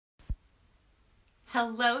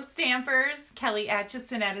Hello Stampers, Kelly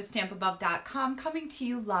Acheson at stampabove.com coming to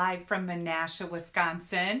you live from Menasha,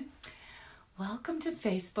 Wisconsin. Welcome to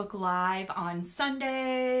Facebook Live on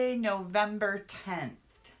Sunday, November 10th.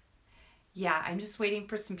 Yeah, I'm just waiting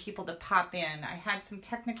for some people to pop in. I had some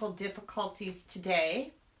technical difficulties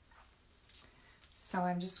today, so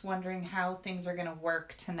I'm just wondering how things are going to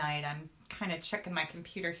work tonight. I'm kind of checking my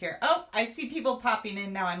computer here. Oh, I see people popping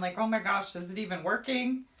in now. I'm like, oh my gosh, is it even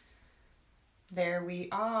working? There we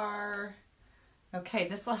are. Okay,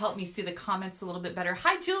 this will help me see the comments a little bit better.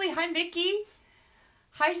 Hi, Julie. Hi, Mickey.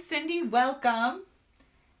 Hi, Cindy. Welcome.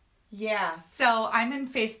 Yeah, so I'm in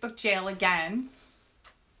Facebook jail again.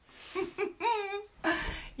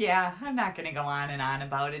 Yeah, I'm not going to go on and on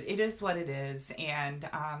about it. It is what it is, and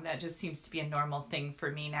that just seems to be a normal thing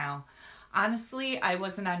for me now. Honestly, I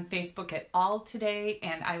wasn't on Facebook at all today,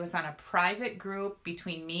 and I was on a private group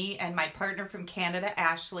between me and my partner from Canada,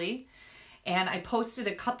 Ashley. And I posted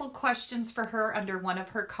a couple questions for her under one of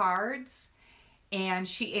her cards, and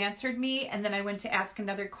she answered me, and then I went to ask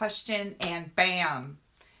another question, and bam,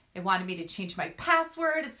 it wanted me to change my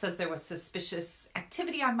password. It says there was suspicious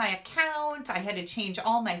activity on my account. I had to change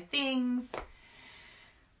all my things.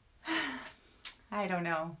 I don't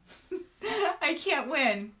know. I can't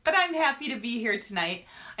win, but I'm happy to be here tonight.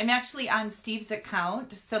 I'm actually on Steve's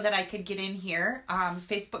account so that I could get in here.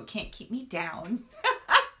 Facebook can't keep me down.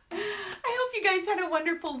 You guys had a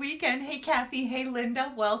wonderful weekend. Hey Kathy, hey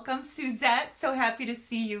Linda, welcome. Suzette, so happy to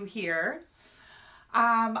see you here.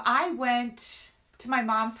 I went to my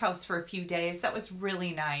mom's house for a few days. That was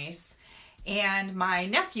really nice. And my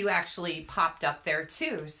nephew actually popped up there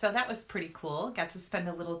too, so that was pretty cool. Got to spend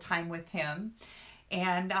a little time with him.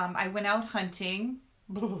 And I went out hunting.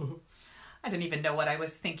 I didn't even know what I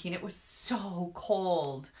was thinking. It was so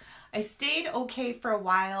cold. I stayed okay for a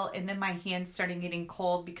while, and then my hands started getting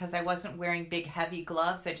cold because I wasn't wearing big heavy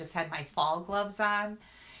gloves. I just had my fall gloves on,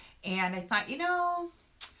 and I thought, you know,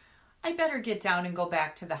 I better get down and go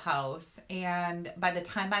back to the house. And by the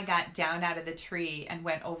time I got down out of the tree and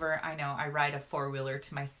went over, I know I ride a four-wheeler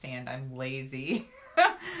to my stand. I'm lazy.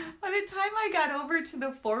 By the time I got over to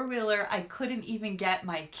the four-wheeler, I couldn't even get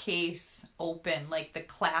my case open, like the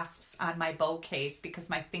clasps on my bow case, because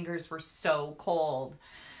my fingers were so cold.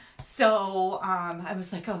 So I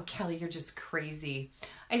was like, oh, Kelly, you're just crazy.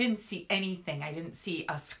 I didn't see anything. I didn't see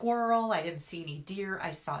a squirrel. I didn't see any deer.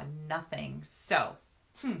 I saw nothing. So,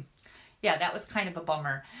 yeah, that was kind of a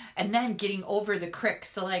bummer. And then getting over the creek.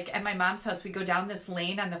 So like at my mom's house, we go down this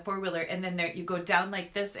lane on the four-wheeler, and then there you go down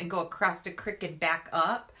like this and go across the creek and back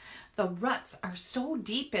up. The ruts are so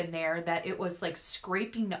deep in there that it was like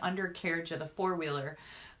scraping the undercarriage of the four-wheeler.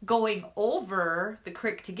 Going over the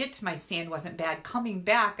creek to get to my stand wasn't bad. Coming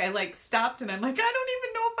back, I like stopped and I'm like, I don't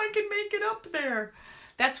even know if I can make it up there.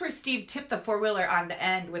 That's where Steve tipped the four-wheeler on the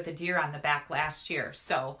end with a deer on the back last year.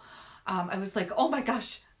 So I was like, oh my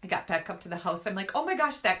gosh. I got back up to the house. I'm like, oh my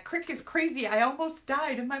gosh, that creek is crazy. I almost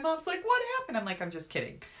died. And my mom's like, what happened? I'm like, I'm just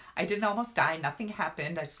kidding. I didn't almost die. Nothing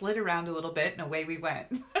happened. I slid around a little bit and away we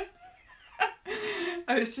went.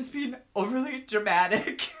 I was just being overly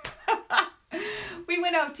dramatic. We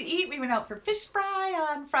went out to eat. We went out for fish fry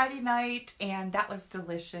on Friday night, and that was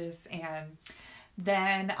delicious. And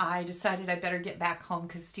then I decided I better get back home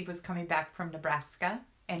because Steve was coming back from Nebraska,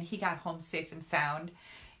 and he got home safe and sound.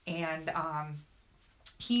 And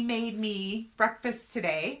he made me breakfast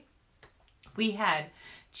today. We had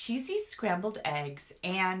cheesy scrambled eggs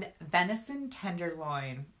and venison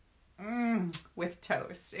tenderloin with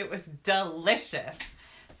toast. It was delicious.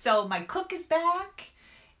 So my cook is back.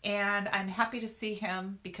 And I'm happy to see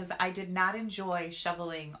him because I did not enjoy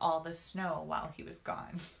shoveling all the snow while he was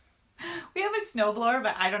gone. We have a snowblower,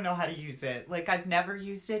 but I don't know how to use it. Like, I've never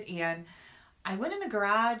used it. And I went in the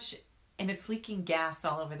garage and it's leaking gas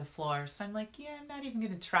all over the floor. So I'm like, yeah, I'm not even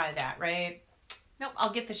going to try that, right? Nope, I'll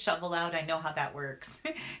get the shovel out. I know how that works.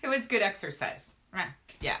 It was good exercise.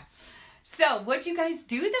 Yeah. So what'd you guys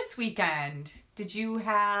do this weekend? Did you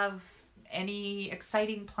have any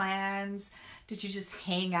exciting plans? Did you just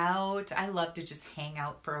hang out? I love to just hang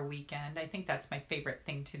out for a weekend. I think that's my favorite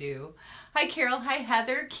thing to do. Hi, Carol. Hi,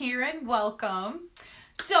 Heather. Kieran, welcome.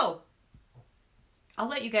 So, I'll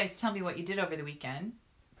let you guys tell me what you did over the weekend.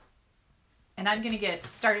 And I'm going to get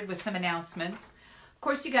started with some announcements. Of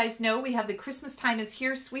course, you guys know we have the Christmas Time is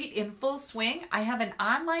Here suite in full swing. I have an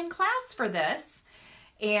online class for this.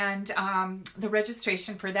 And the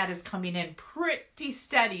registration for that is coming in pretty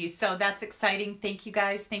steady. So that's exciting. Thank you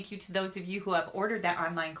guys. Thank you to those of you who have ordered that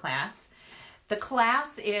online class. The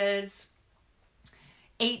class is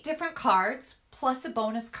 8 different cards plus a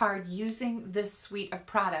bonus card using this suite of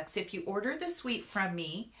products. If you order the suite from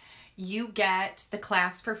me, you get the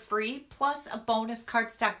class for free, plus a bonus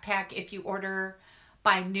cardstock pack if you order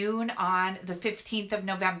by noon on the 15th of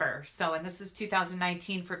November. So, and this is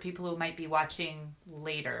 2019 for people who might be watching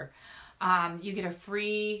later. You get a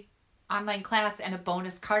free online class and a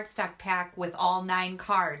bonus cardstock pack with all 9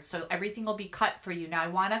 cards. So everything will be cut for you. Now, I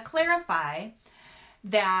want to clarify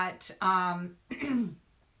that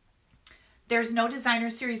there's no designer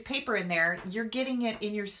series paper in there. You're getting it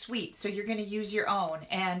in your suite, so you're going to use your own.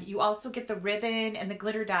 And you also get the ribbon and the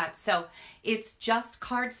glitter dots. So it's just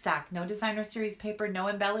cardstock, no designer series paper, no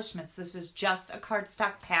embellishments. This is just a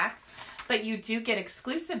cardstock pack. But you do get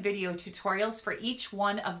exclusive video tutorials for each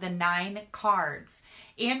one of the 9 cards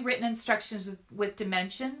and written instructions with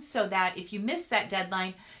dimensions, so that if you miss that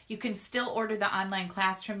deadline, you can still order the online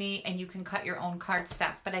class from me and you can cut your own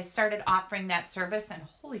cardstock. But I started offering that service, and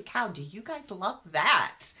holy cow, do you guys love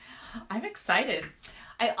that? I'm excited.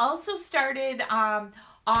 I also started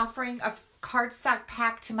offering a cardstock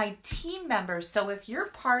pack to my team members. So if you're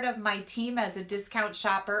part of my team as a discount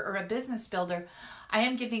shopper or a business builder, I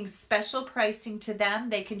am giving special pricing to them.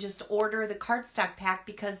 They can just order the cardstock pack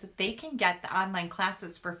because they can get the online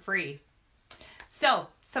classes for free. So,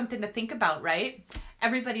 something to think about, right?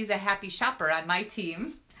 Everybody's a happy shopper on my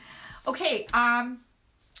team. Okay,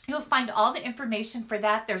 you'll find all the information for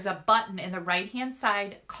that. There's a button in the right-hand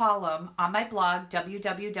side column on my blog,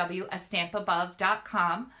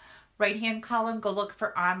 www.astampabove.com. Right-hand column, go look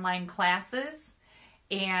for online classes,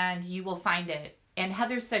 and you will find it. And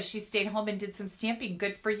Heather says she stayed home and did some stamping.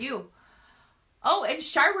 Good for you. Oh, and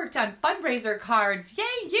Shar worked on fundraiser cards. Yay,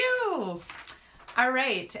 you! All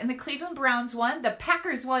right. And the Cleveland Browns won. The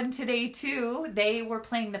Packers won today, too. They were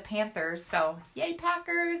playing the Panthers. So, yay,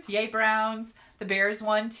 Packers. Yay, Browns. The Bears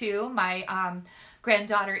won, too. My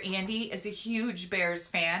granddaughter, Andy, is a huge Bears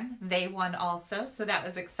fan. They won also. So, that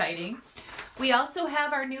was exciting. We also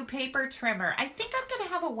have our new paper trimmer. I think I'm going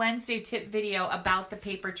to have a Wednesday tip video about the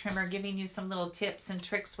paper trimmer, giving you some little tips and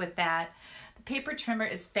tricks with that. The paper trimmer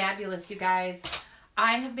is fabulous, you guys.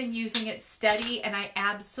 I have been using it steady, and I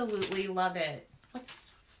absolutely love it.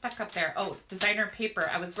 What's stuck up there? Oh, designer paper.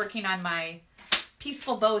 I was working on my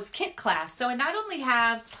Peaceful Bows kit class. So I not only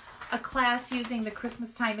have a class using the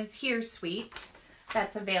Christmas Time is Here suite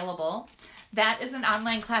that's available. That is an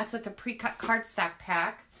online class with a pre-cut cardstock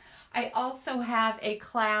pack. I also have a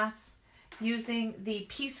class using the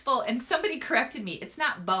Peaceful, and somebody corrected me. It's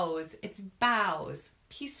not bows, it's bows.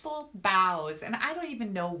 Peaceful Bows. And I don't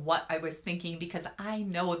even know what I was thinking because I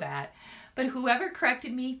know that. But whoever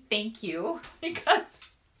corrected me, thank you. Because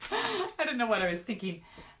I don't know what I was thinking.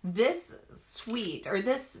 This suite, or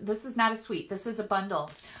this is not a suite, this is a bundle.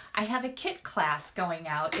 I have a kit class going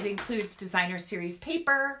out. It includes designer series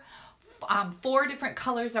paper, 4 different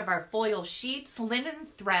colors of our foil sheets, linen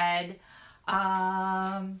thread,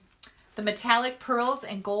 the metallic pearls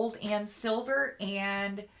and gold and silver,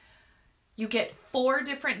 and you get 4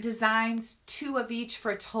 different designs, 2 of each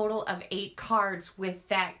for a total of 8 cards with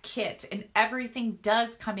that kit. And everything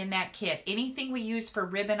does come in that kit. Anything we use for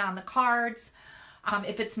ribbon on the cards,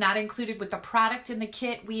 if it's not included with the product in the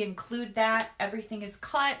kit, we include that. Everything is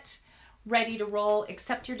cut, ready to roll,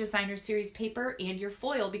 except your designer series paper and your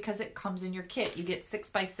foil, because it comes in your kit. You get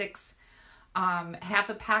 6x6, half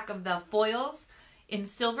a pack of the foils in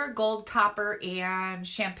silver, gold, copper, and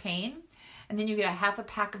champagne. And then you get a half a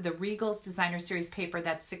pack of the Regal's designer series paper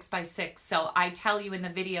that's 6x6. So I tell you in the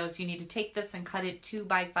videos, you need to take this and cut it 2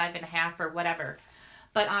 by 5.5 or whatever.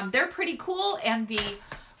 But they're pretty cool, and the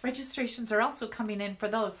registrations are also coming in for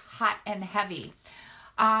those, hot and heavy.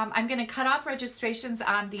 I'm going to cut off registrations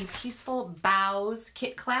on the Peaceful Bows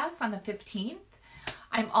kit class on the 15th.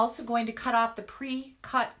 I'm also going to cut off the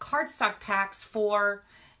pre-cut cardstock packs for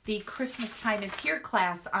the Christmas Time is Here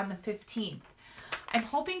class on the 15th. I'm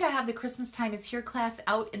hoping to have the Christmas Time is Here class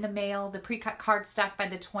out in the mail, the pre-cut cardstock, by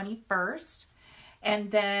the 21st.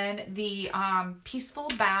 And then the Peaceful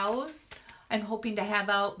Bows, I'm hoping to have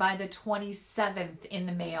out by the 27th in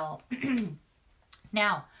the mail.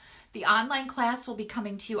 Now, the online class will be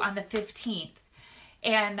coming to you on the 15th,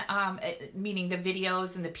 and meaning the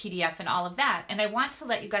videos and the PDF and all of that. And I want to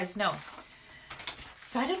let you guys know.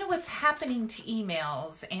 So I don't know what's happening to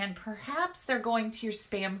emails, and perhaps they're going to your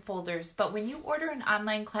spam folders, but when you order an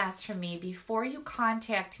online class from me, before you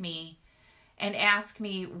contact me and ask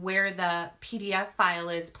me where the PDF file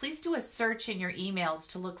is, please do a search in your emails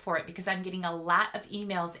to look for it, because I'm getting a lot of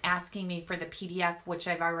emails asking me for the PDF, which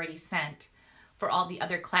I've already sent for all the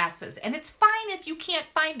other classes. And it's fine if you can't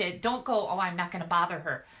find it. Don't go, oh, I'm not going to bother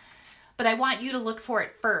her. But I want you to look for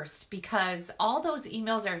it first because all those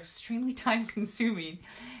emails are extremely time consuming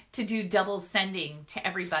to do double sending to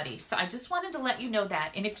everybody. So I just wanted to let you know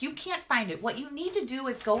that. And if you can't find it, what you need to do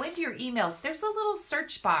is go into your emails. There's a little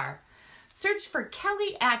search bar. Search for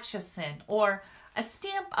Kelly Acheson or a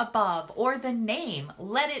stamp above or the name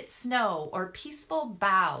Let It Snow or Peaceful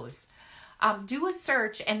Bows. Do a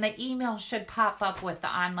search and the email should pop up with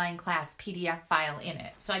the online class PDF file in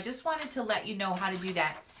it. So I just wanted to let you know how to do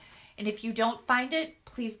that. And if you don't find it,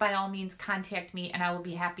 please by all means contact me and I will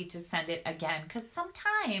be happy to send it again. Because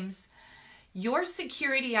sometimes your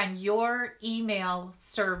security on your email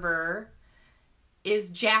server is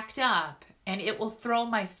jacked up and it will throw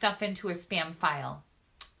my stuff into a spam file.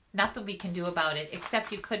 Nothing we can do about it,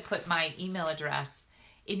 except you could put my email address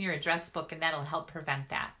in your address book and that'll help prevent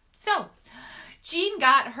that. So, Jean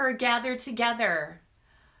got her gathered together.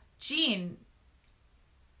 Jean,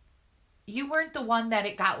 you weren't the one that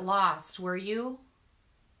it got lost, were you?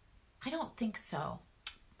 I don't think so.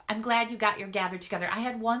 I'm glad you got your gathered together. I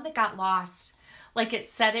had one that got lost. Like it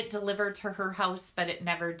said it delivered to her house, but it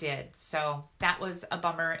never did. So that was a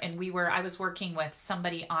bummer. And I was working with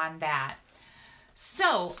somebody on that.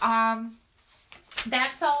 So,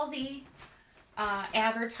 that's all the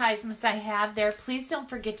advertisements I have there. Please don't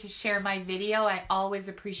forget to share my video. I always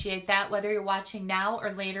appreciate that. Whether you're watching now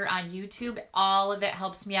or later on YouTube, all of it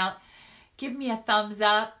helps me out. Give me a thumbs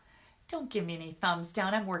up. Don't give me any thumbs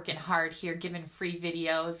down. I'm working hard here giving free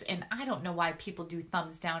videos and I don't know why people do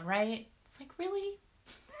thumbs down, right? It's like, really?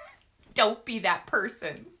 Don't be that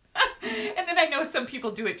person. And then I know some people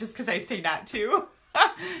do it just because I say not to.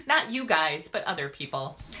 Not you guys, but other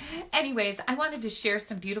people. Anyways, I wanted to share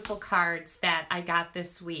some beautiful cards that I got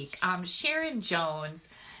this week. Sharon Jones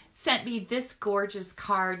sent me this gorgeous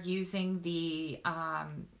card using the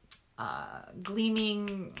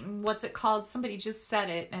gleaming, what's it called? Somebody just said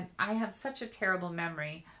it, and I have such a terrible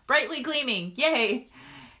memory. Brightly gleaming, yay!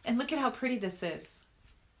 And look at how pretty this is.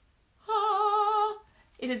 Ah,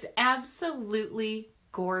 it is absolutely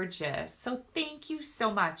gorgeous. So thank you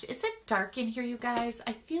so much. Is it dark in here, you guys?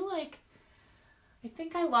 I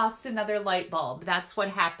think I lost another light bulb. That's what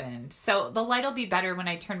happened. So the light will be better when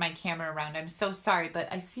I turn my camera around. I'm so sorry,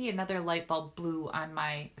 but I see another light bulb blue on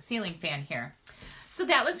my ceiling fan here. So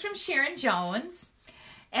that was from Sharon Jones.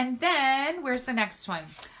 And then, where's the next one?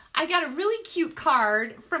 I got a really cute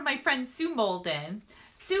card from my friend Sue Molden.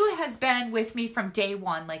 Sue has been with me from day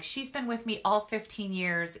one. Like, she's been with me all 15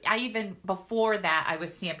 years. Before that, I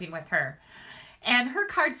was stamping with her. And her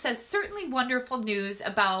card says, certainly wonderful news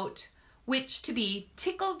about which to be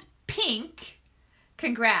tickled pink.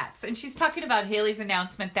 Congrats. And she's talking about Haley's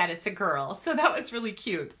announcement that it's a girl. So that was really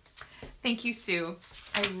cute. Thank you, Sue.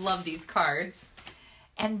 I love these cards.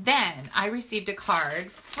 And then I received a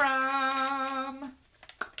card from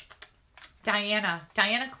Diana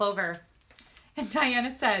Clover. And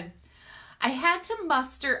Diana said, I had to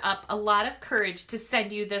muster up a lot of courage to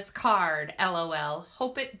send you this card, LOL.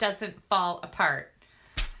 Hope it doesn't fall apart.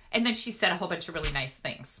 And then she said a whole bunch of really nice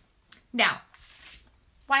things. Now,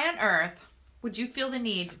 why on earth would you feel the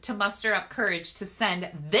need to muster up courage to send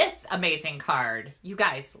this amazing card? You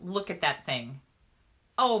guys, look at that thing.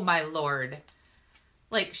 Oh my Lord.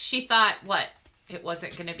 Like, she thought, what? It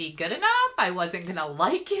wasn't going to be good enough? I wasn't going to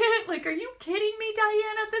like it? Like, are you kidding me,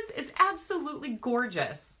 Diana? This is absolutely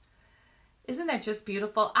gorgeous. Isn't that just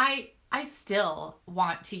beautiful? I still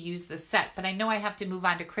want to use this set, but I know I have to move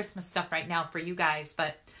on to Christmas stuff right now for you guys,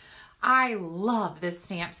 but I love this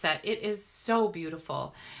stamp set. It is so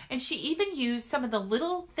beautiful. And she even used some of the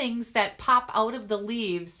little things that pop out of the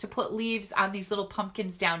leaves to put leaves on these little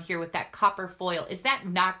pumpkins down here with that copper foil. Is that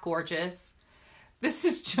not gorgeous? This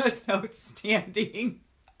is just outstanding.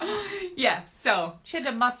 Yeah, so she had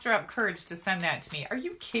to muster up courage to send that to me. Are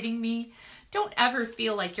you kidding me? Don't ever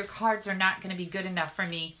feel like your cards are not going to be good enough for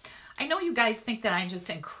me. I know you guys think that I'm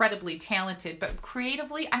just incredibly talented, but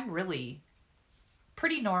creatively, I'm really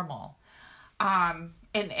pretty normal.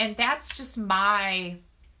 And that's just my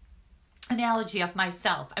analogy of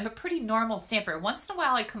myself. I'm a pretty normal stamper. Once in a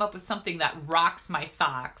while, I come up with something that rocks my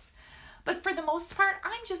socks. But for the most part,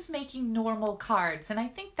 I'm just making normal cards. And I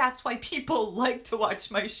think that's why people like to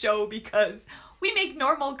watch my show, because we make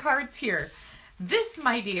normal cards here. This,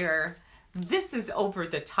 my dear, this is over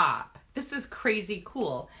the top. This is crazy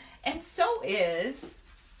cool. And so is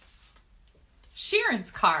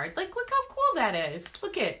Sharon's card. Like, look how cool that is.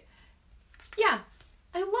 Look at, yeah,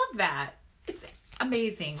 I love that. It's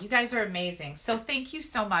amazing. You guys are amazing. So thank you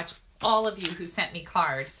so much, all of you who sent me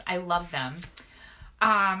cards. I love them.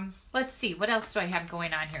 Let's see, what else do I have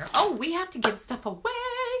going on here? Oh, we have to give stuff away.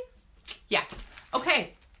 Yeah.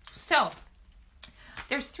 Okay. So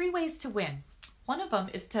there's 3 ways to win. One of them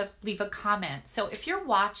is to leave a comment. So if you're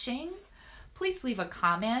watching, please leave a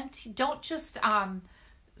comment. Don't just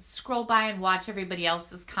scroll by and watch everybody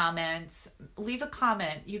else's comments. Leave a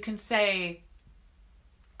comment. You can say,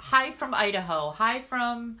 hi from Idaho, hi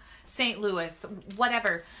from St. Louis,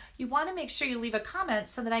 whatever. You want to make sure you leave a comment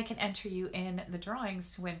so that I can enter you in the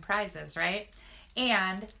drawings to win prizes, right?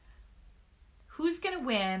 And who's going to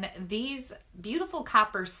win these beautiful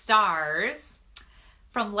copper stars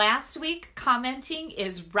from last week commenting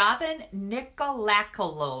is Robin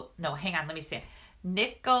Nicolakos. No, hang on, let me say it.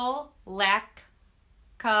 Nicolakos.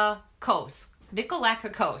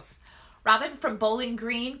 Robin from Bowling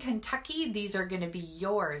Green, Kentucky. These are going to be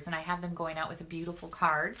yours, and I have them going out with a beautiful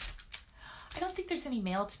card. I don't think there's any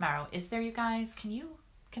mail tomorrow. Is there, you guys?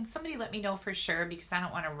 Can somebody let me know for sure, because I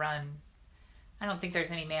don't want to run. I don't think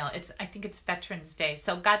there's any mail. I think it's Veterans Day.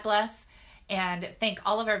 So God bless and thank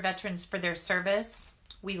all of our veterans for their service.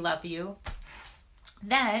 We love you.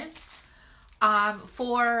 Then,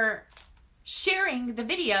 for sharing the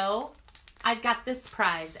video, I've got this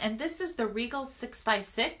prize, and this is the Regal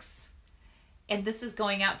 6x6, and this is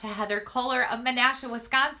going out to Heather Kohler of Menasha,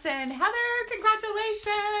 Wisconsin. Heather,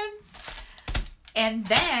 congratulations! And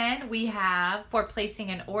then we have, for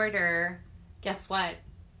placing an order, guess what?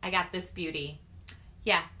 I got this beauty.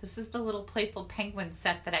 Yeah, this is the little playful penguin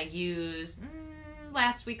set that I used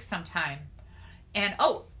last week sometime. And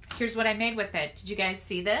oh, here's what I made with it. Did you guys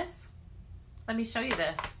see this? Let me show you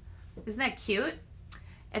this. Isn't that cute?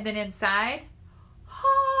 And then inside,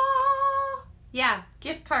 yeah,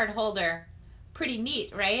 gift card holder. Pretty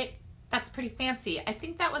neat, right? That's pretty fancy. I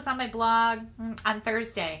think that was on my blog on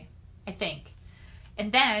Thursday, I think.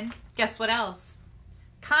 And then, guess what else?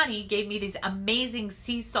 Connie gave me these amazing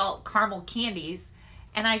sea salt caramel candies,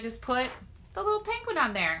 and I just put the little penguin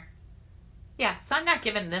on there. Yeah, so I'm not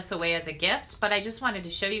giving this away as a gift, but I just wanted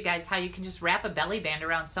to show you guys how you can just wrap a belly band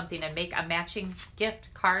around something and make a matching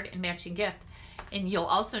gift card and matching gift. And you'll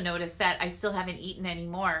also notice that I still haven't eaten any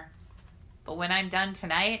more. But when I'm done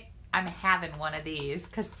tonight, I'm having one of these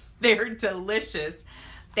because they're delicious.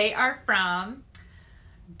 They are from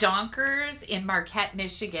Donkers in Marquette,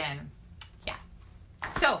 Michigan. Yeah.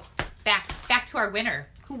 So back to our winner.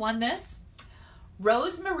 Who won this?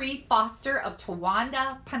 Rosemarie Foster of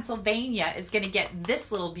Towanda, Pennsylvania is going to get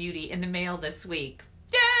this little beauty in the mail this week.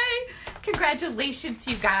 Yay! Congratulations,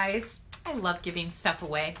 you guys. I love giving stuff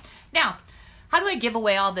away. Now, how do I give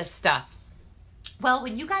away all this stuff? Well,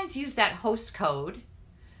 when you guys use that host code,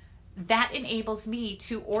 that enables me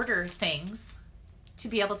to order things to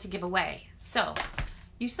be able to give away. So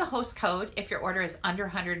use the host code if your order is under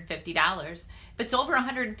 $150. If it's over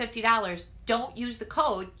 $150, don't use the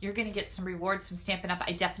code. You're going to get some rewards from Stampin' Up.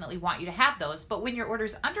 I definitely want you to have those. But when your order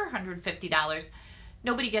is under $150,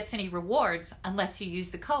 nobody gets any rewards unless you use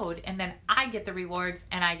the code. And then I get the rewards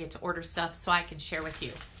and I get to order stuff so I can share with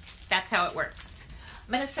you. That's how it works.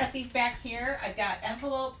 I'm going to set these back here. I've got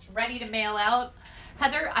envelopes ready to mail out.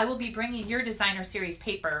 Heather, I will be bringing your designer series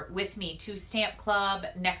paper with me to Stamp Club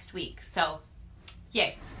next week. So,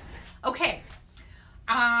 yay. Okay.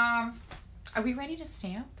 Are we ready to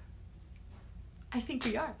stamp? I think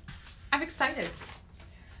we are. I'm excited.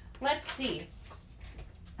 Let's see.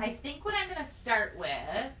 I think what I'm going to start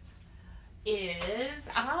with is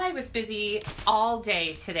I was busy all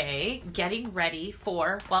day today getting ready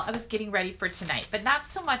for, well, I was getting ready for tonight, but not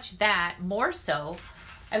so much that, more so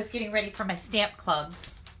I was getting ready for my stamp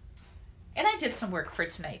clubs. And I did some work for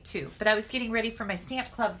tonight too, but I was getting ready for my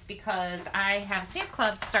stamp clubs because I have stamp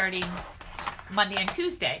clubs starting Monday and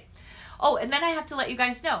Tuesday. Oh, and then I have to let you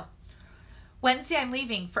guys know, Wednesday I'm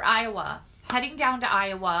leaving for Iowa, heading down to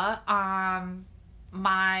Iowa.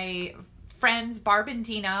 My friends Barb and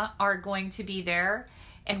Dina are going to be there,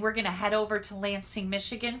 and we're going to head over to Lansing,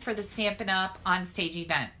 Michigan for the Stampin' Up! On Stage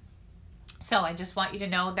event. So I just want you to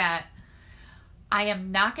know that I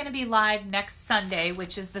am not going to be live next Sunday,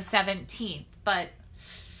 which is the 17th, but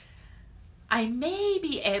I may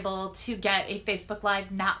be able to get a Facebook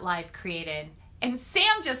Live not live created. And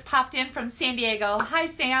Sam just popped in from San Diego. Hi,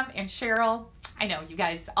 Sam and Cheryl. I know, you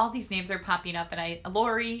guys, all these names are popping up, and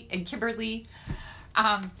Lori and Kimberly.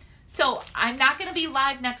 So I'm not going to be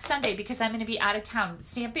live next Sunday because I'm going to be out of town.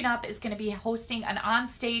 Stampin' Up! Is going to be hosting an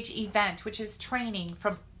on-stage event, which is training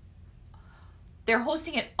from, they're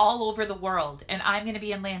hosting it all over the world, and I'm going to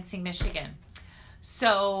be in Lansing, Michigan.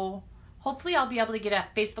 So hopefully I'll be able to get a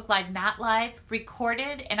Facebook Live not live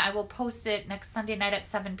recorded, and I will post it next Sunday night at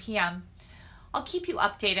 7 p.m. I'll keep you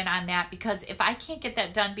updated on that, because if I can't get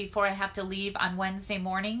that done before I have to leave on Wednesday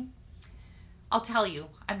morning, I'll tell you.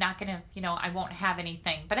 I'm not going to, I won't have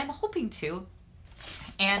anything, but I'm hoping to.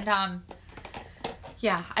 And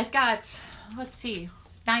Yeah, I've got, let's see,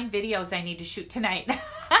 9 videos I need to shoot tonight.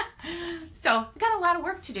 So I've got a lot of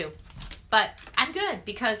work to do, but I'm good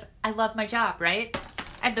because I love my job, right?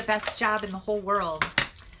 I have the best job in the whole world.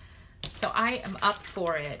 So I am up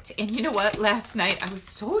for it. And you know what? Last night, I was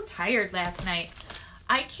so tired last night.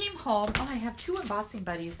 I came home. Oh, I have 2 embossing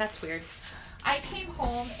buddies. That's weird. I came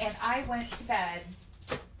home and I went to bed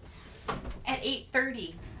at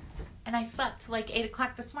 8:30. And I slept till like 8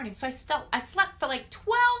 o'clock this morning. So I slept for like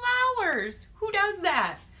 12 hours. Who does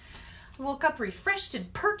that? I woke up refreshed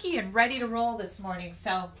and perky and ready to roll this morning.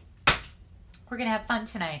 So we're going to have fun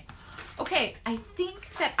tonight. Okay, I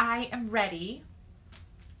think that I am ready.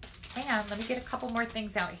 Hang on, let me get a couple more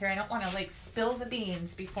things out here. I don't want to like spill the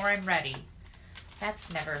beans before I'm ready.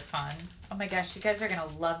 That's never fun. Oh my gosh, you guys are going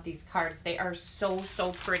to love these cards. They are so,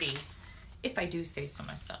 so pretty, if I do say so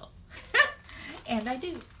myself. And I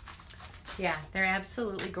do. Yeah, they're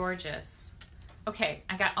absolutely gorgeous. Okay,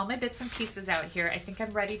 I got all my bits and pieces out here. I think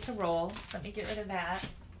I'm ready to roll. Let me get rid of that.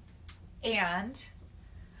 And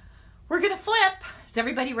we're going to flip. Is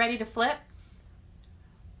everybody ready to flip?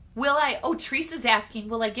 Will I? Oh, Teresa's asking,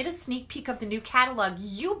 will I get a sneak peek of the new catalog?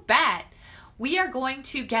 You bet. We are going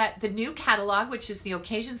to get the new catalog, which is the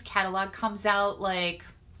Occasions catalog, comes out like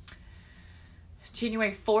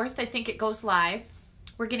January 4th, I think it goes live.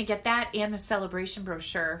 We're going to get that and the celebration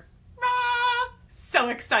brochure. Ah, so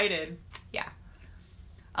excited. Yeah.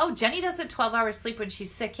 Oh, Jenny does a 12-hour sleep when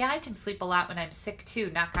she's sick. Yeah, I can sleep a lot when I'm sick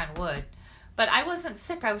too, knock on wood. But I wasn't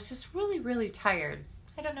sick. I was just really, really tired.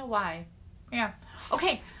 I don't know why. Yeah.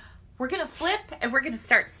 Okay, we're going to flip and we're going to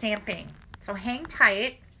start stamping. So hang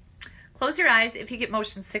tight. Close your eyes if you get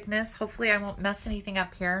motion sickness. Hopefully I won't mess anything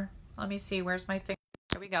up here. Let me see. Where's my thing?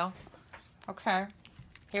 Here we go. Okay.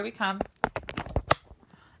 Here we come.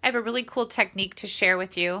 I have a really cool technique to share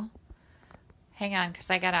with you. Hang on, because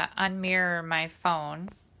I got to unmirror my phone.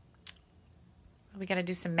 We got to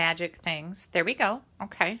do some magic things. There we go.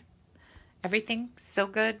 Okay. Everything's so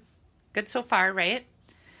good. Good so far, right?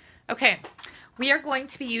 Okay. We are going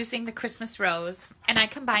to be using the Christmas Rose, and I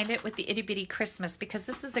combined it with the Itty Bitty Christmas because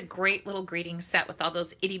this is a great little greeting set with all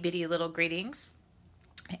those itty bitty little greetings.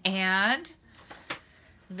 And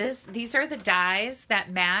these are the dies that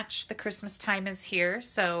match the Christmas time is here.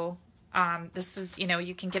 So this is, you know,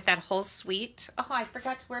 you can get that whole suite. Oh, I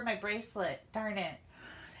forgot to wear my bracelet. Darn it.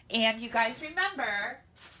 And you guys remember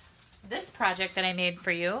this project that I made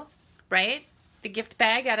for you, right? The gift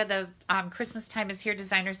bag out of the Christmas Time is Here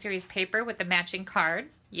Designer Series paper with the matching card.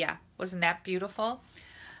 Yeah, wasn't that beautiful?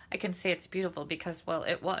 I can say it's beautiful because, well,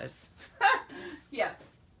 it was. Yeah.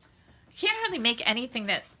 You can't hardly make anything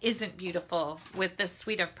that isn't beautiful with this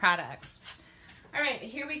suite of products. All right,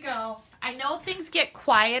 here we go. I know things get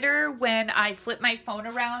quieter when I flip my phone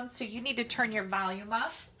around, so you need to turn your volume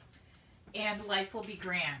up, and life will be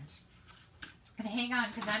grand. And hang on,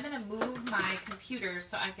 because I'm going to move my computer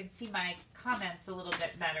so I can see my comments a little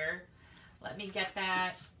bit better. Let me get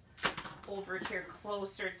that over here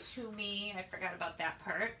closer to me. I forgot about that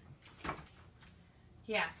part.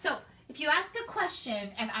 Yeah, so if you ask a question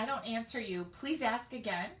and I don't answer you, please ask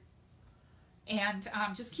again. And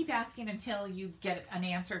just keep asking until you get an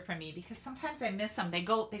answer from me, because sometimes I miss them. They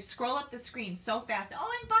scroll up the screen so fast.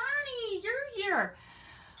 Oh, and Bonnie, you're here.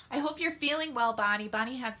 I hope you're feeling well, Bonnie.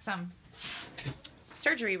 Bonnie had some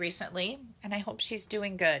surgery recently, and I hope she's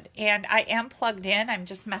doing good. And I am plugged in. I'm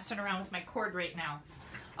just messing around with my cord right now.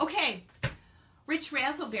 Okay, Rich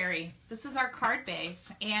Razzleberry. This is our card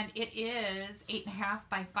base, and it is 8.5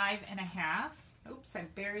 by 5.5. Oops, I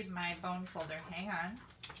buried my bone folder. Hang on.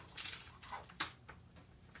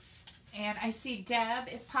 And I see Deb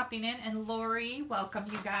is popping in, and Lori, welcome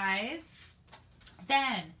you guys.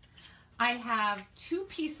 Then I have 2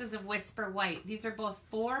 pieces of Whisper White. These are both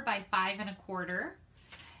 4 by 5 1/4,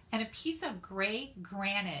 and a piece of gray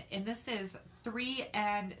granite. And this is 3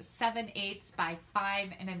 7/8 by 5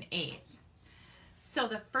 1/8. So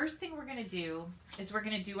the first thing we're going to do is we're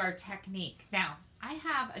going to do our technique. Now, I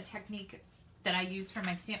have a technique that I use for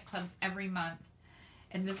my stamp clubs every month,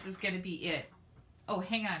 and this is going to be it. Oh,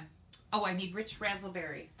 hang on. Oh, I need Rich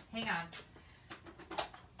Razzleberry. Hang on.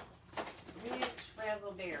 Rich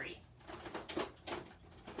Razzleberry.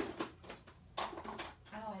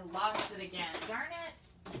 Oh, I lost it again. Darn it.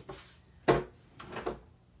 Oh,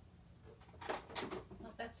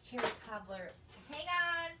 that's Cherry Cobbler. Hang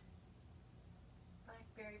on.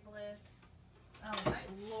 Blackberry Bliss. Oh, my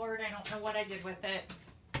Lord. I don't know what I did with it.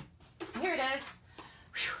 Here it is.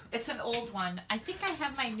 Whew, it's an old one. I think I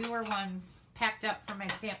have my newer ones packed up for my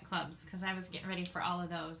stamp clubs because I was getting ready for all of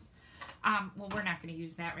those. Well, we're not going to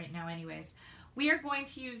use that right now anyways. We are going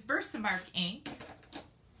to use Versamark ink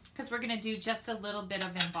because we're going to do just a little bit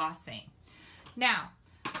of embossing. Now,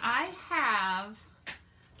 I have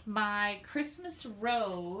my Christmas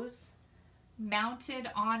rose mounted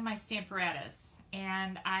on my Stamparatus,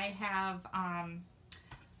 and I have, I'm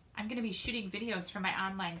going to be shooting videos for my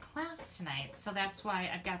online class tonight, so that's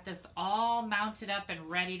why I've got this all mounted up and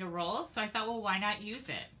ready to roll. So I thought, well, why not use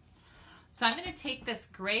it? So I'm going to take this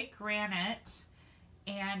gray granite,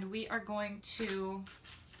 and we are going to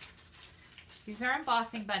use our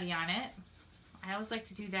embossing buddy on it. I always like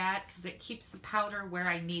to do that because it keeps the powder where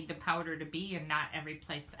I need the powder to be and not every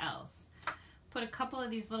place else. Put a couple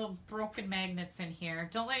of these little broken magnets in here.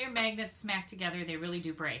 Don't let your magnets smack together. They really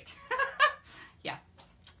do break. Yeah.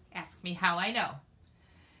 Ask me how I know.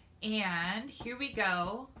 And here we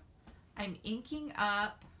go. I'm inking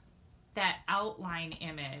up that outline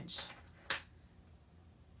image.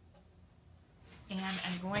 And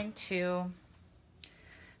I'm going to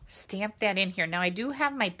stamp that in here. Now I do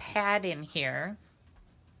have my pad in here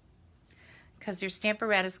because your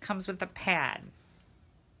Stamparatus comes with a pad.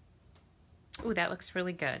 Ooh, that looks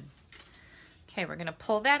really good. Okay, we're gonna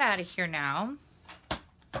pull that out of here now.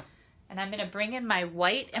 And I'm gonna bring in my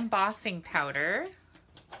white embossing powder.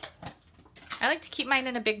 I like to keep mine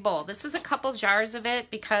in a big bowl. This is a couple jars of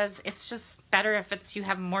it because it's just better if you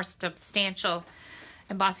have more substantial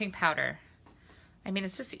embossing powder. I mean,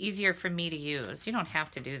 it's just easier for me to use. You don't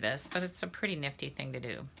have to do this, but it's a pretty nifty thing to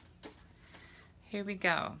do. Here we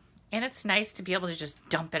go. And it's nice to be able to just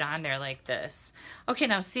dump it on there like this. Okay,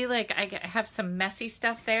 now see, like I have some messy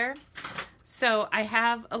stuff there. So I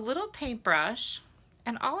have a little paintbrush,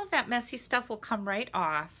 and all of that messy stuff will come right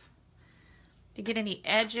off. If you get any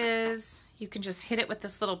edges, you can just hit it with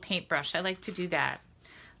this little paintbrush. I like to do that.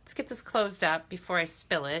 Let's get this closed up before I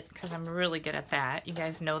spill it, because I'm really good at that. You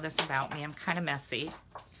guys know this about me. I'm kind of messy.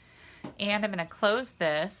 And I'm going to close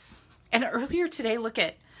this. And earlier today, look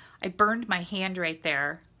at, I burned my hand right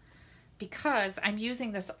there because I'm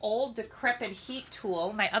using this old decrepit heat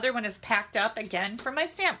tool. My other one is packed up again for my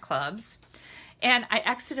stamp clubs. And I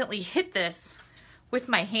accidentally hit this with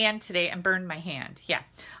my hand today and burned my hand. Yeah.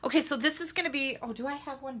 Okay, so this is going to be, oh, do I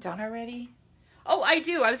have one done already? Oh, I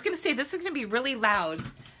do. I was going to say this is going to be really loud.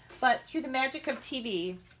 But through the magic of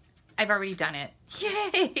TV, I've already done it.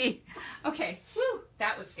 Yay! Okay, woo,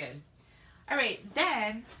 that was good. All right,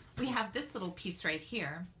 then we have this little piece right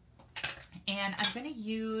here. And I'm going to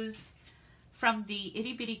use from the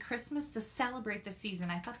Itty Bitty Christmas to celebrate the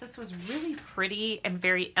season. I thought this was really pretty and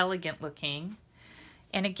very elegant looking.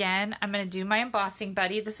 And again, I'm going to do my embossing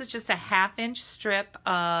buddy. This is just a 1/2 inch strip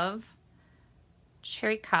of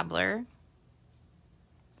cherry cobbler.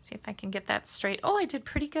 See if I can get that straight. Oh, I did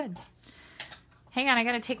pretty good. Hang on, I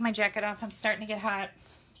gotta take my jacket off. I'm starting to get hot.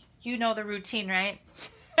 You know the routine, right?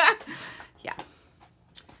 Yeah.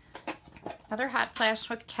 Another hot flash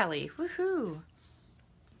with Kelly. Woohoo.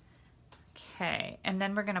 Okay, and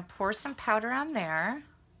then we're gonna pour some powder on there.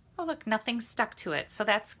 Oh, look, nothing stuck to it, so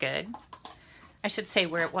that's good. I should say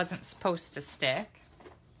where it wasn't supposed to stick.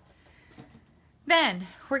 Then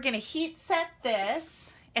we're gonna heat set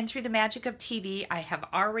this. And through the magic of TV, I have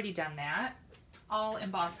already done that. I'll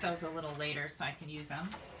emboss those a little later so I can use them.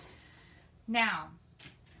 Now,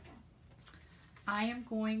 I am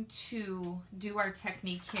going to do our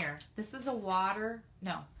technique here. This is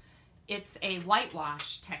it's a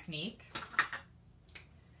whitewash technique.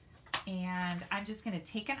 And I'm just going to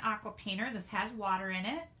take an aqua painter. This has water in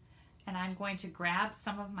it. And I'm going to grab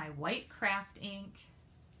some of my white craft ink.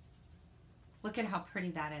 Look at how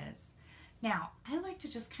pretty that is. Now, I like to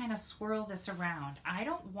just kind of swirl this around. I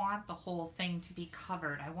don't want the whole thing to be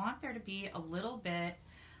covered. I want there to be a little bit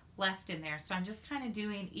left in there. So I'm just kind of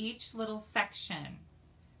doing each little section.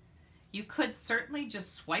 You could certainly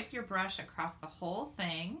just swipe your brush across the whole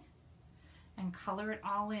thing and color it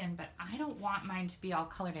all in, but I don't want mine to be all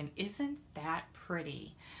colored in. Isn't that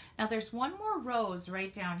pretty? Now there's one more rose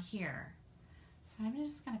right down here. So I'm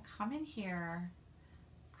just going to come in here,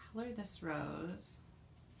 color this rose.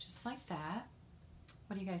 Just like that.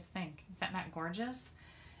 What do you guys think? Is that not gorgeous?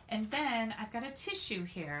 And then I've got a tissue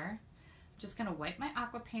here. I'm just going to wipe my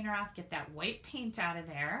aqua painter off, get that white paint out of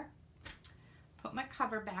there, put my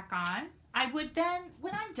cover back on. I would then,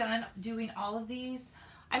 when I'm done doing all of these,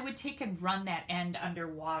 I would take and run that end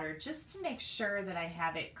underwater just to make sure that I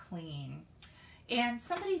have it clean. And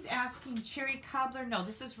somebody's asking cherry cobbler. No,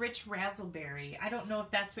 this is rich razzleberry. I don't know if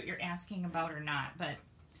that's what you're asking about or not, but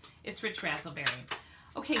it's rich razzleberry.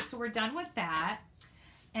 Okay, so we're done with that.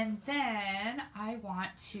 And then I want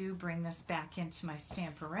to bring this back into my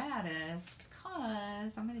Stamparatus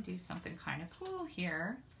because I'm going to do something kind of cool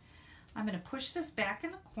here. I'm going to push this back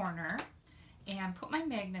in the corner and put my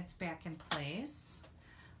magnets back in place.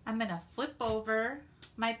 I'm going to flip over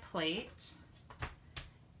my plate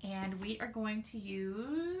and we are going to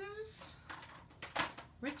use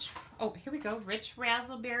here we go, rich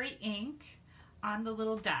raspberry ink on the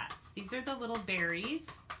little dots. These are the little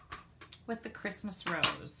berries with the Christmas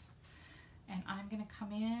rose. And I'm going to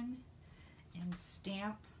come in and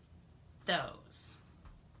stamp those.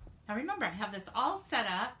 Now remember, I have this all set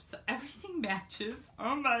up so everything matches.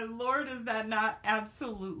 Oh my Lord, is that not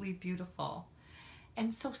absolutely beautiful?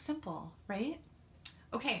 And so simple, right?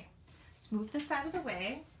 Okay, let's move this out of the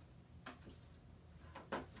way.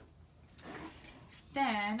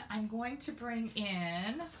 Then I'm going to bring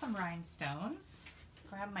in some rhinestones.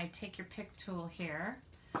 Grab my take your pick tool here.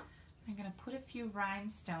 I'm going to put a few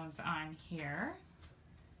rhinestones on here.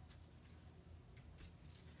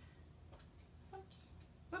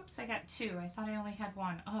 Whoops, I got two. I thought I only had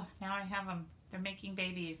one. Oh, now I have them. They're making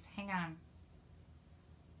babies. Hang on.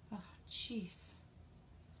 Oh, jeez.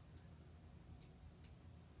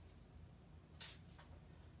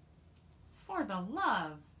 For the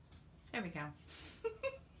love. There we go.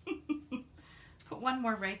 Put one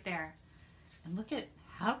more right there. And look at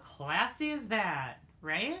how classy is that,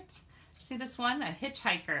 right? See this one? A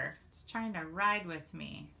hitchhiker. It's trying to ride with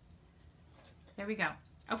me. There we go.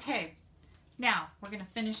 Okay. Now, we're going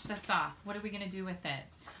to finish this off. What are we going to do with it?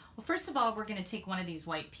 Well, first of all, we're going to take one of these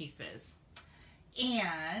white pieces.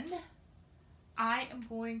 And I am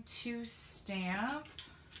going to stamp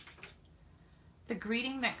the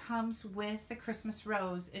greeting that comes with the Christmas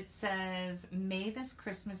rose. It says, "May this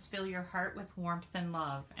Christmas fill your heart with warmth and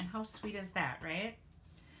love." And how sweet is that, right?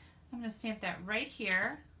 I'm going to stamp that right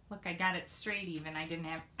here. Look, I got it straight even. I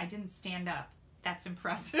didn't stand up. That's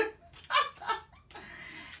impressive.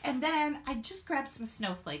 And then I just grabbed some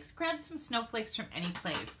snowflakes. Grab some snowflakes from any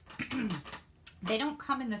place. They don't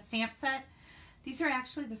come in the stamp set. These are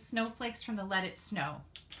actually the snowflakes from the Let It Snow.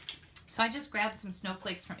 So I just grabbed some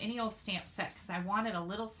snowflakes from any old stamp set because I wanted a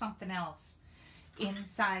little something else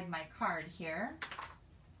inside my card here.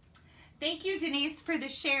 Thank you, Denise, for the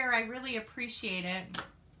share. I really appreciate it.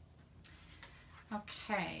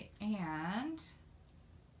 Okay, and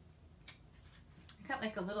I got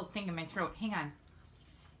like a little thing in my throat. Hang on.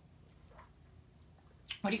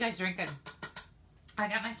 What are you guys drinking? I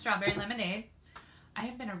got my strawberry lemonade. I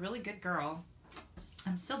have been a really good girl.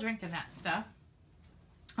 I'm still drinking that stuff.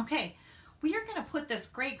 Okay, we are going to put this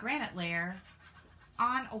gray granite layer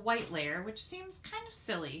on a white layer, which seems kind of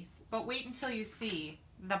silly, but wait until you see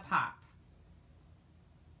the pop.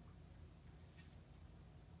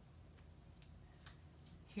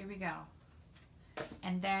 Here we go.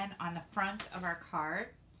 And then on the front of our card,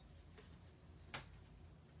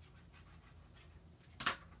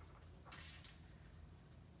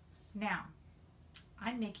 now,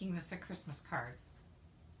 I'm making this a Christmas card.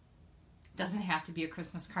 Doesn't have to be a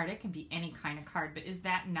Christmas card. It can be any kind of card, but is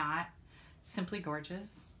that not simply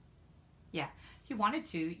gorgeous? Yeah. If you wanted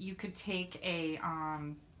to, you could take a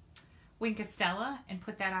Wink of Stella and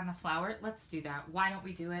put that on the flower. Let's do that. Why don't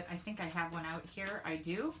we do it? I think I have one out here. I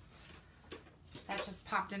do. That just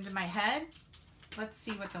popped into my head. Let's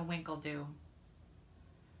see what the wink will do.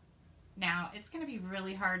 Now, it's going to be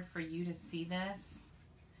really hard for you to see this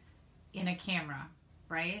in a camera,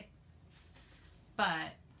 right?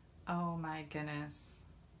 But, oh my goodness,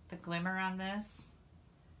 the glimmer on this.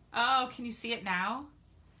 Oh, can you see it now?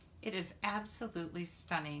 It is absolutely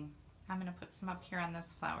stunning. I'm going to put some up here on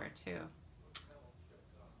this flower too.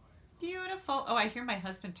 Beautiful. Oh, I hear my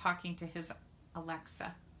husband talking to his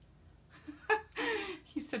Alexa.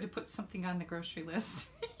 He said to put something on the grocery list.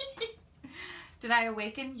 Did I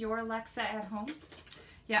awaken your Alexa at home?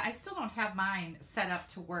 Yeah, I still don't have mine set up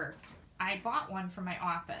to work. I bought one for my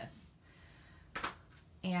office,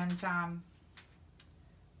 and I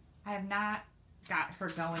have not got her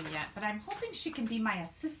going yet, but I'm hoping she can be my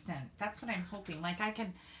assistant. That's what I'm hoping. Like I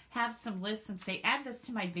can have some lists and say, add this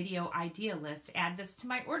to my video idea list, add this to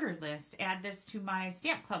my order list, add this to my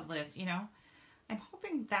stamp club list, you know. I'm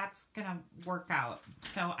hoping that's gonna work out.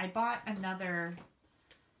 So I bought another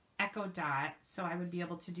Echo Dot so I would be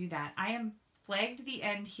able to do that. I am flagged the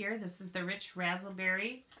end here. This is the rich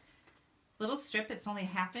raspberry little strip. It's only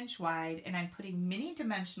 1/2 inch wide, and I'm putting mini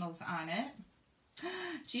dimensionals on it.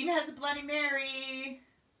 Gina has a Bloody Mary.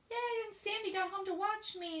 Yay, and Sandy got home to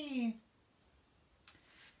watch me.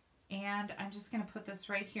 And I'm just going to put this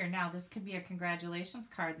right here. Now, this could be a congratulations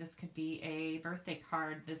card. This could be a birthday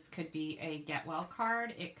card. This could be a get well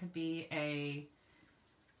card. It could be a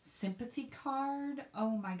sympathy card.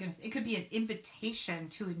 Oh my goodness. It could be an invitation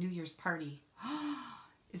to a New Year's party.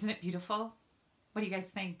 Isn't it beautiful? What do you guys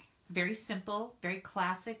think? Very simple, very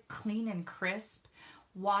classic, clean and crisp.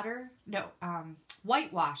 whitewash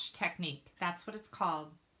technique. That's what it's called.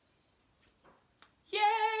 Yay!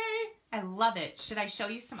 I love it. Should I show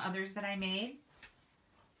you some others that I made?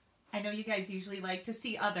 I know you guys usually like to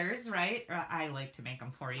see others, right? Or I like to make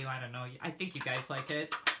them for you. I don't know. I think you guys like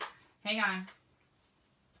it. Hang on.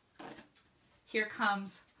 Here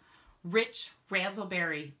comes Rich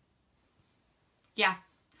Razzleberry. Yeah.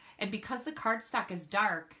 And because the cardstock is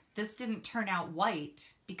dark, this didn't turn out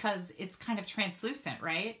white because it's kind of translucent,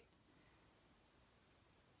 right?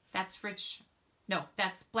 That's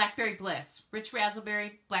that's Blackberry Bliss. Rich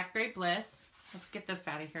Razzleberry, Blackberry Bliss. Let's get this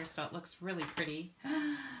out of here so it looks really pretty.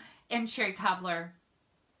 And Cherry Cobbler.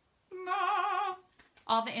 No.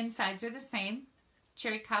 All the insides are the same.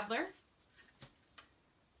 Cherry Cobbler,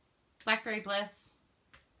 Blackberry Bliss,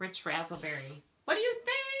 Rich Razzleberry. What do you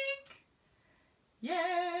think?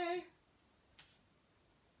 Yay!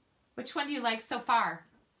 Which one do you like so far?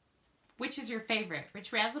 Which is your favorite?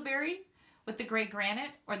 Rich Razzleberry with the gray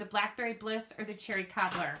granite, or the Blackberry Bliss, or the Cherry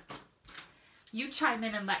Cobbler? You chime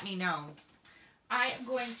in and let me know. I am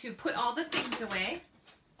going to put all the things away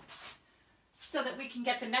so that we can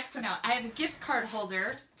get the next one out. I have a gift card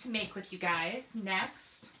holder to make with you guys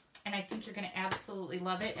next, and I think you're going to absolutely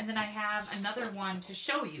love it. And then I have another one to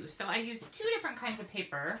show you. So I use 2 different kinds of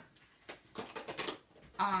paper,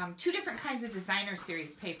 2 different kinds of designer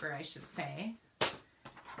series paper, I should say.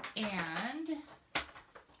 And I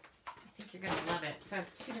think you're going to love it. So I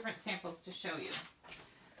have 2 different samples to show you.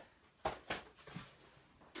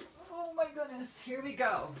 Oh my goodness, here we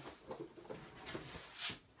go.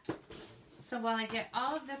 So while I get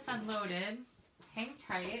all of this unloaded, hang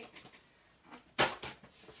tight.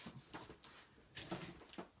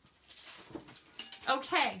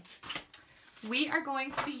 Okay, we are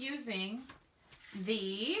going to be using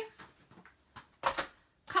the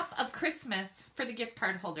Cup of Christmas for the gift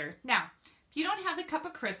card holder. Now, if you don't have the Cup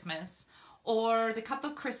of Christmas, or the Cup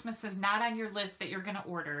of Christmas is not on your list that you're going to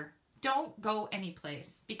order, don't go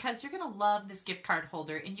anyplace, because you're going to love this gift card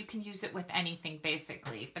holder, and you can use it with anything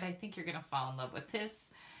basically, but I think you're going to fall in love with this,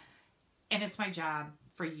 and it's my job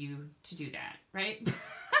for you to do that, right?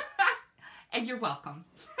 And you're welcome.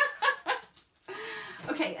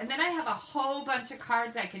 Okay, and then I have a whole bunch of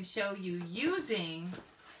cards I can show you using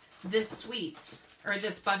this suite, or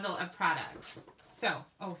this bundle of products. So,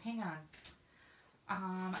 oh, hang on.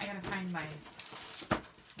 I gotta find my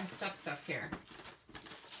stuff here.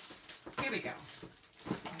 Here we go.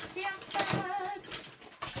 My stamp set.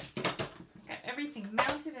 Got everything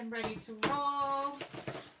mounted and ready to roll.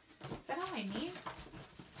 Is that all I need?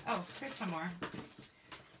 Oh, here's some more.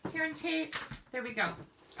 Tear and tape. There we go.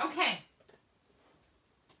 Okay.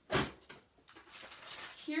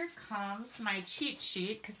 Here comes my cheat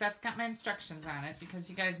sheet, because that's got my instructions on it, because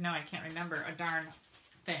you guys know I can't remember a darn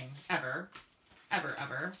thing ever. Ever,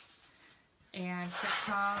 ever. And here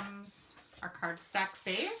comes our cardstock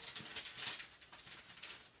base.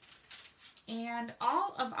 And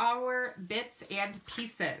all of our bits and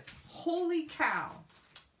pieces. Holy cow.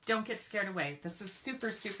 Don't get scared away. This is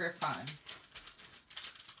super, super fun.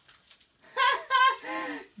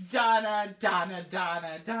 Donna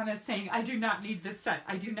saying, I do not need this set.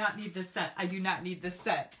 I do not need this set. I do not need this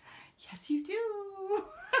set. Yes, you do.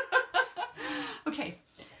 Okay,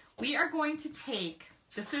 we are going to take,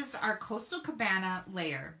 this is our Coastal Cabana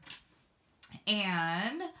layer.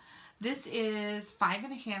 And this is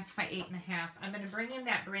 5.5 by 8.5. I'm going to bring in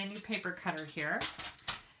that brand new paper cutter here.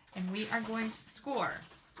 And we are going to score.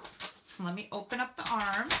 So let me open up the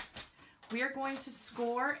arm. We are going to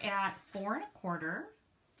score at 4 1/4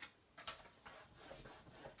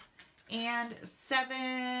 and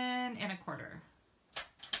 7 1/4.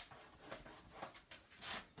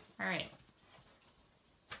 All right.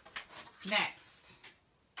 Next,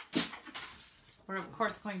 we're of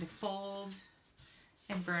course going to fold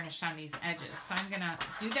and burnish on these edges. So I'm gonna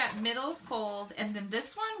do that middle fold, and then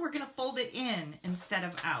this one we're gonna fold it in instead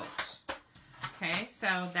of out. Okay,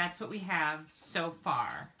 so that's what we have so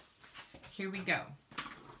far. Here we go.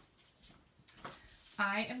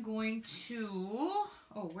 I am going to,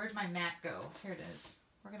 oh, where'd my mat go? Here it is.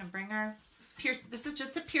 We're gonna bring our this is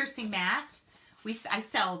just a piercing mat. I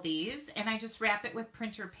sell these, and I just wrap it with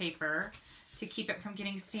printer paper to keep it from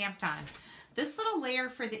getting stamped on. This little layer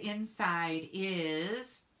for the inside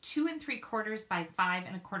is 2 3/4 by 5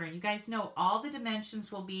 1/4. You guys know all the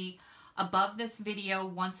dimensions will be above this video.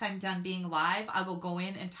 Once I'm done being live, I will go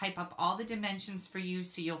in and type up all the dimensions for you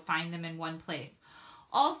so you'll find them in one place.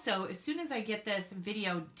 Also, as soon as I get this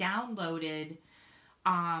video downloaded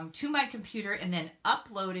to my computer and then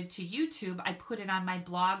uploaded to YouTube. I put it on my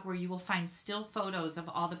blog where you will find still photos of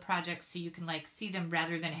all the projects so you can like see them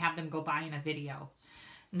rather than have them go by in a video.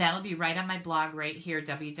 And that'll be right on my blog right here,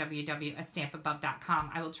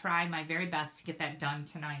 www.astampabove.com. I will try my very best to get that done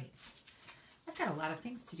tonight. I've got a lot of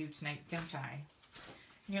things to do tonight, don't I?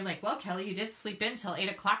 And you're like, well, Kelly, you did sleep in till 8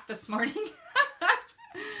 o'clock this morning.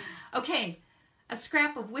 Okay, a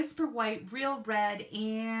scrap of Whisper White, Real Red,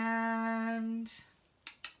 and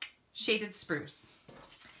Shaded Spruce.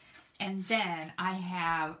 And then I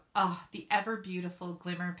have, the ever beautiful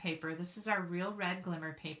glimmer paper. This is our Real Red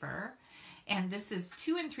glimmer paper. And this is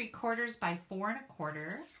 2 3/4 by 4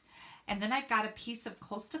 1/4. And then I've got a piece of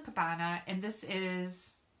Costa Cabana, and this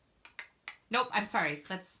is, nope, I'm sorry.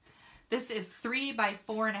 This is 3 by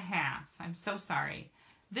 4 1/2. I'm so sorry.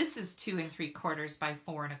 This is 2 3/4 by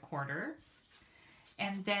 4 1/4.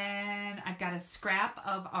 And then I've got a scrap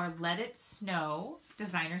of our Let It Snow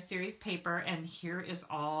designer series paper, and here is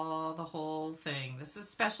all the whole thing. This is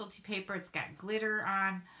specialty paper. It's got glitter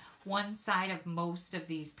on one side of most of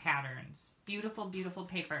these patterns. Beautiful, beautiful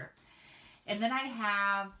paper. And then I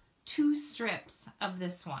have 2 strips of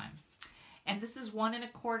this one. And this is 1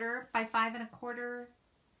 1/4 by 5 1/4.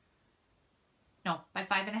 No, by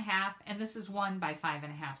 5 1/2. And this is 1 by 5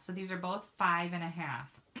 1/2. So these are both 5 1/2.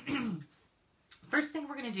 First thing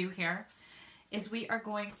we're going to do here is we are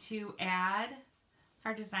going to add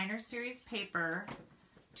our designer series paper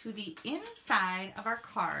to the inside of our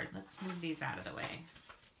card. Let's move these out of the way.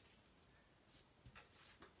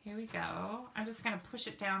 Here we go. I'm just going to push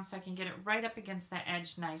it down so I can get it right up against that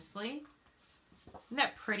edge nicely. Isn't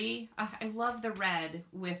that pretty? I love the red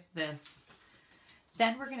with this.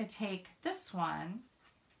 Then we're going to take this one.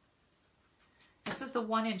 This is the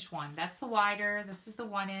 1 inch one. That's the wider. This is the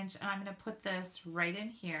 1 inch. And I'm going to put this right in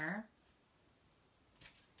here.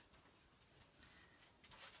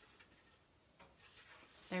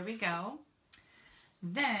 There we go.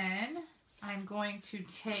 Then I'm going to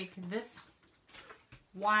take this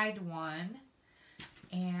wide one,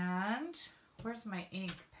 and where's my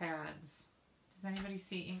ink pads? Does anybody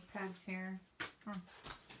see ink pads here?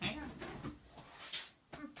 Hang on.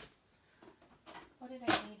 What did I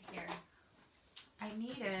need here? I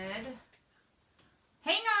needed,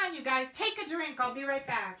 hang on you guys, take a drink, I'll be right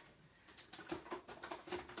back.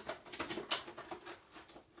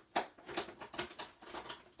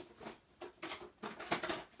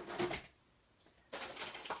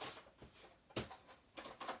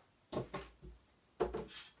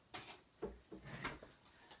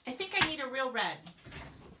 I think I need a Real Red.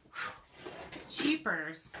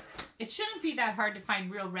 Jeepers. It shouldn't be that hard to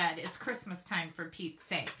find Real Red. It's Christmas time, for Pete's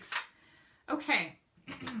sakes. Okay.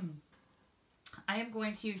 I am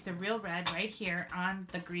going to use the Real Red right here on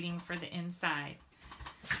the greeting for the inside.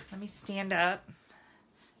 Let me stand up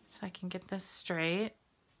so I can get this straight.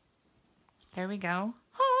 There we go.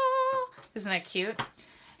 Oh, isn't that cute?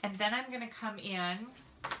 And then I'm going to come in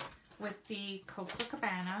with the Coastal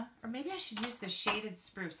Cabana, or maybe I should use the Shaded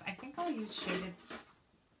Spruce. I think I'll use Shaded Spruce.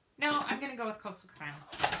 No, I'm going to go with Coastal Cabana.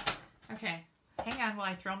 Okay, hang on while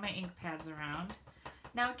I throw my ink pads around.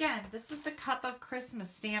 Now again, this is the Cup of Christmas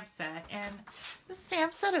stamp set, and the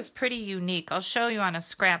stamp set is pretty unique. I'll show you on a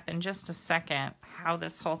scrap in just a second how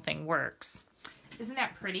this whole thing works. Isn't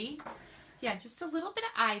that pretty? Yeah, just a little bit of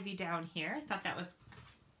ivy down here. I thought that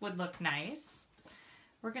would look nice.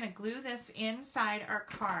 We're going to glue this inside our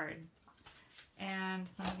card. And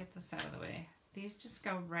let me get this out of the way. These just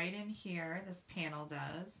go right in here. This panel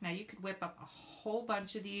does. Now you could whip up a whole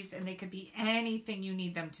bunch of these, and they could be anything you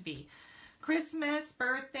need them to be. Christmas,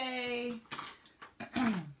 birthday,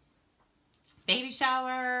 baby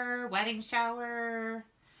shower, wedding shower.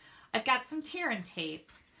 I've got some tear and tape,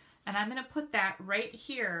 and I'm going to put that right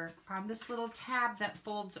here on this little tab that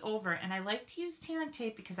folds over. And I like to use tear and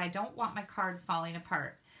tape because I don't want my card falling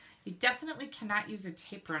apart. You definitely cannot use a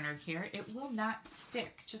tape runner here. It will not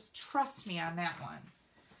stick. Just trust me on that one.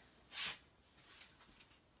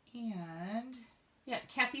 And yeah,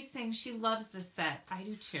 Kathy's saying she loves this set. I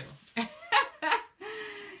do too.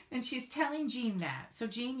 And she's telling Jean that. So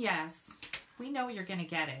Jean, yes, we know you're going to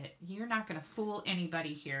get it. You're not going to fool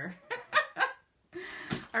anybody here.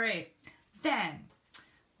 All right. Then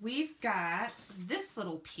we've got this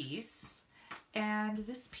little piece. And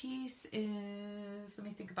this piece is, let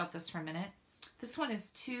me think about this for a minute. This one is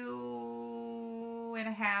 2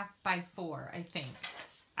 1/2 by 4, I think.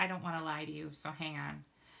 I don't want to lie to you, so hang on.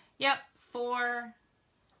 Yep, 4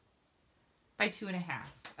 by 2 1/2.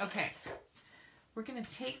 Okay. We're going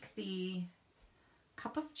to take the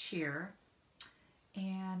Cup of Cheer,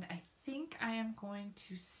 and I think I am going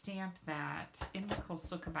to stamp that in the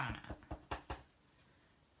Coastal Cabana.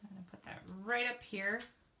 right up here.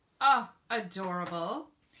 Oh, adorable.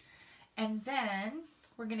 And then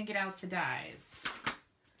we're going to get out the dies.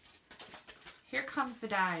 Here comes the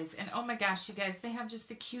dies. And oh my gosh, you guys, they have just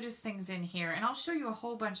the cutest things in here. And I'll show you a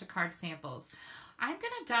whole bunch of card samples. I'm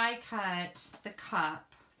going to die cut the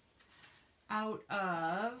cup out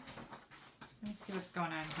of, let me see what's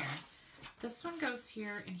going on here. This one goes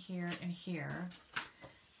here and here and here.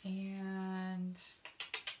 And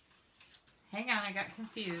hang on, I got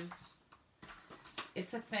confused.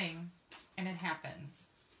 It's a thing, and it happens.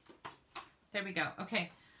 There we go. Okay,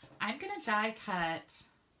 I'm going to die cut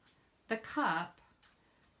the cup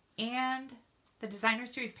and the designer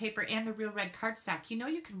series paper and the real red cardstock. You know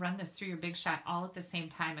you can run this through your Big Shot all at the same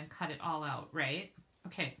time and cut it all out, right?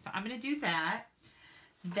 Okay, so I'm going to do that.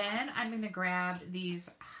 Then I'm going to grab these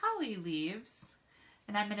holly leaves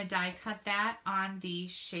and I'm going to die cut that on the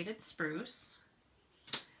shaded spruce.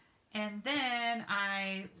 And then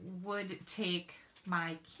I would take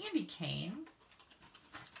my candy cane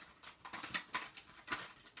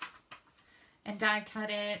and die cut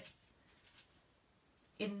it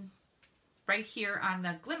in right here on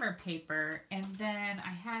the glimmer paper. And then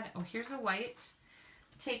I had, oh, here's a white.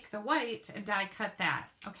 Take the white and die cut that,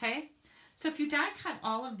 okay? So if you die cut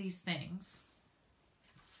all of these things,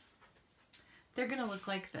 they're gonna look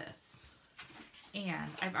like this. And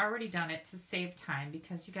I've already done it to save time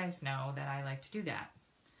because you guys know that I like to do that.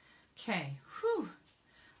 Okay, whew.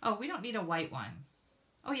 Oh, we don't need a white one.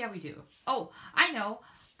 Oh yeah, we do. Oh, I know.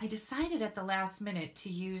 I decided at the last minute to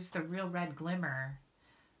use the real red glimmer.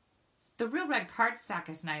 The real red cardstock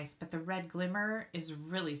is nice, but the red glimmer is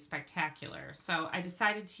really spectacular. So I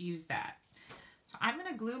decided to use that. So I'm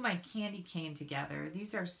going to glue my candy cane together.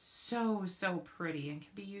 These are so, so pretty and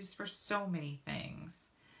can be used for so many things.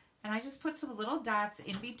 And I just put some little dots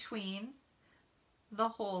in between the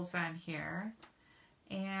holes on here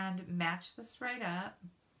and match this right up.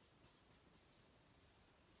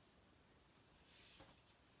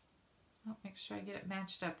 Oh, make sure I get it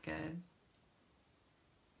matched up good.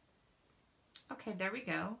 Okay, there we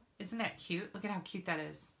go. Isn't that cute? Look at how cute that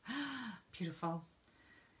is. Beautiful.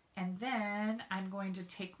 And then I'm going to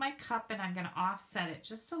take my cup and I'm going to offset it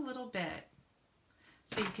just a little bit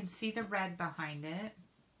so you can see the red behind it.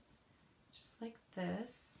 Just like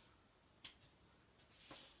this.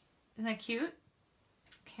 Isn't that cute?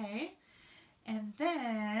 Okay. And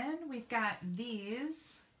then we've got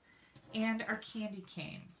these and our candy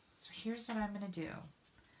cane. So here's what I'm going to do.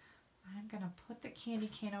 I'm going to put the candy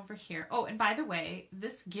cane over here. Oh, and by the way,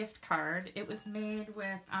 this gift card, it was made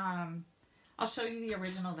with, I'll show you the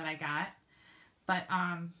original that I got, but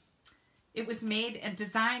it was made and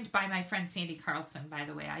designed by my friend Sandy Carlson, by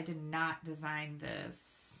the way. I did not design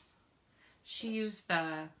this. She used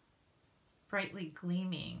the brightly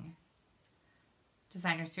gleaming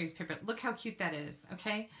designer series paper. Look how cute that is,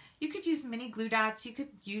 okay? You could use mini glue dots, you could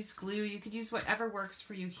use glue, you could use whatever works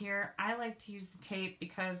for you here. I like to use the tape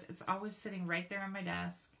because it's always sitting right there on my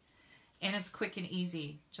desk and it's quick and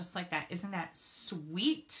easy, just like that. Isn't that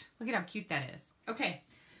sweet? Look at how cute that is. Okay,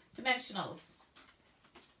 dimensionals.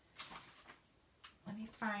 Let me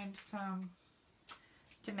find some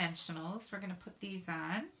dimensionals. We're gonna put these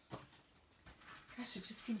on. Gosh, it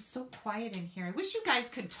just seems so quiet in here. I wish you guys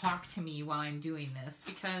could talk to me while I'm doing this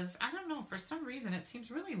because, I don't know, for some reason it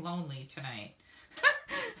seems really lonely tonight.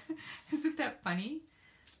 Isn't that funny?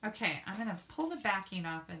 Okay, I'm going to pull the backing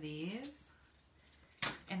off of these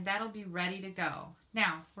and that'll be ready to go.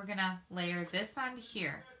 Now, we're going to layer this on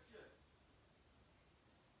here.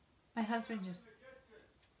 My husband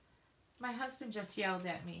just yelled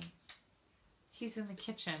at me. He's in the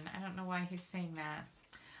kitchen. I don't know why he's saying that.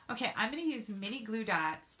 Okay, I'm going to use mini glue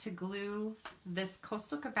dots to glue this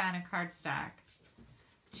Coastal Cabana cardstock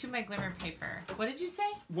to my glimmer paper. What did you say?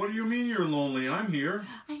 What do you mean you're lonely? I'm here.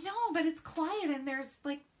 I know, but it's quiet and there's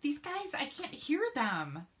like these guys, I can't hear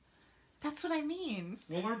them. That's what I mean.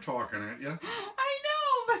 Well, they're talking at you. I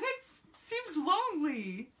know, but it seems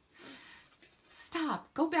lonely.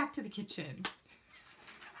 Stop. Go back to the kitchen.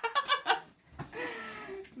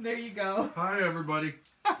 There you go. Hi, everybody.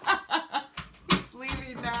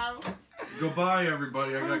 Leaving now. Goodbye,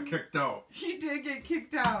 everybody. I got kicked out. He did get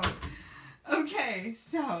kicked out. Okay,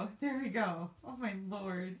 so there we go. Oh my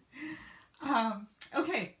Lord.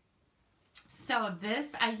 Okay, so this,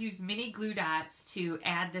 I use mini glue dots to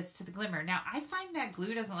add this to the glimmer. Now, I find that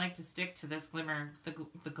glue doesn't like to stick to this glimmer,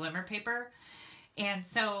 the glimmer paper. And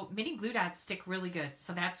so mini glue dots stick really good.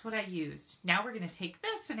 So that's what I used. Now we're going to take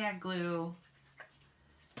this and add glue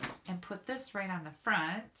and put this right on the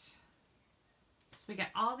front. So we got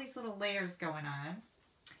all these little layers going on.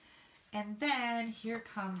 And then here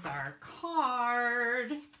comes our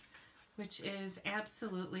card. which is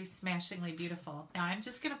absolutely smashingly beautiful. Now I'm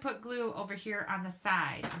just going to put glue over here on the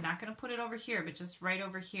side. I'm not going to put it over here, but just right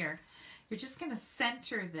over here. You're just going to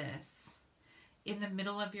center this in the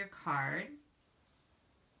middle of your card.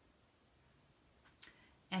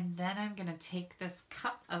 And then I'm going to take this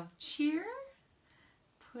cup of cheer,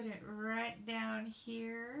 put it right down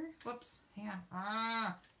here. Whoops, hang on.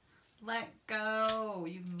 Ah, let go,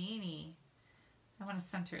 you meanie. I want to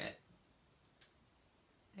center it.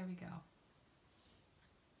 There we go.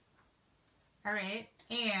 All right,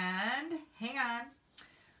 and hang on.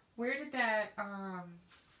 Where did that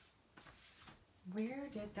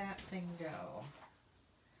thing go?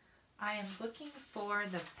 I am looking for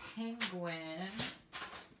the penguin.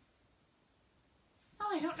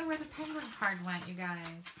 Oh, I don't know where the penguin card went, you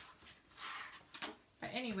guys.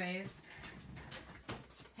 But anyways,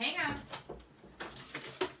 hang on.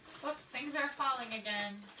 Whoops, things are falling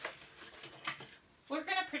again. We're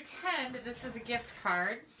going to pretend that this is a gift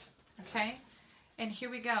card, okay? And here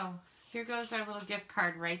we go. Here goes our little gift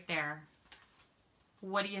card right there.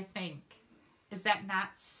 What do you think? Is that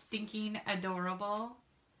not stinking adorable?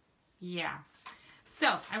 Yeah.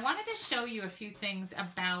 So, I wanted to show you a few things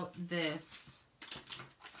about this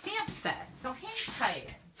stamp set. So, hang tight.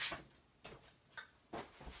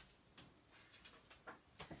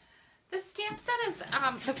 The stamp set is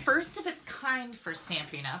the first of its kind for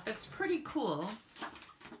Stampin' Up. It's pretty cool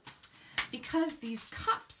because these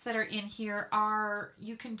cups that are in here are,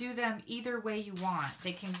 you can do them either way you want.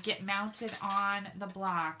 They can get mounted on the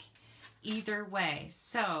block either way.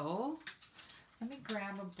 So let me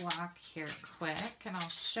grab a block here quick and I'll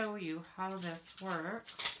show you how this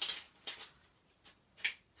works.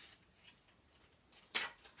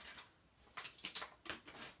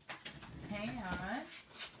 Hang on.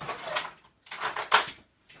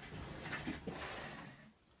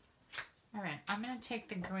 All right, I'm going to take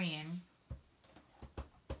the green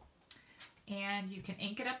and you can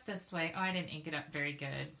ink it up this way. Oh, I didn't ink it up very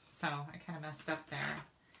good, so I kind of messed up there.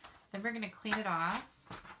 Then we're going to clean it off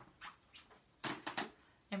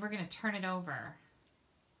and we're going to turn it over.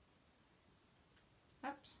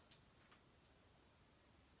 Oops.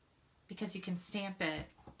 Because you can stamp it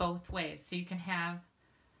both ways. So you can have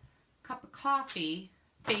a cup of coffee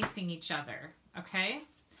facing each other, okay?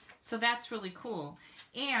 So that's really cool.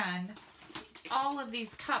 And all of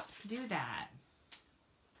these cups do that.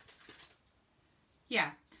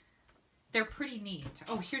 Yeah, they're pretty neat.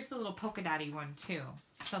 Oh, here's the little polka dotty one too.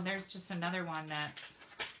 So there's just another one that's,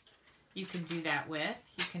 you can do that with.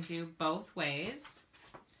 You can do both ways.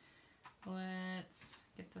 Let's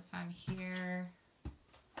get this on here.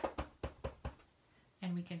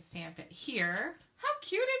 And we can stamp it here. How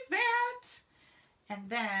cute is that? And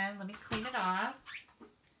then, let me clean it off.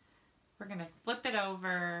 We're going to flip it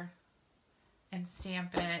over and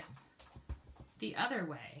stamp it the other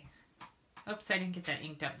way. Oops, I didn't get that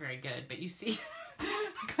inked up very good, but you see,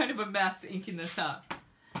 kind of a mess inking this up.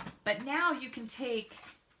 But now you can take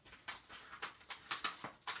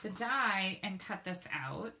the die and cut this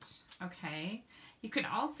out, okay? You can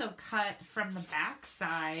also cut from the back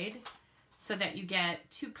side so that you get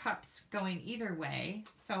two cups going either way.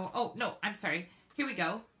 So, oh, no, I'm sorry. Here we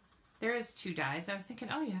go. There is two dies. I was thinking,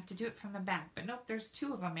 oh, you have to do it from the back, but nope, there's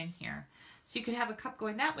two of them in here. So you could have a cup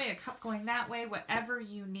going that way, a cup going that way, whatever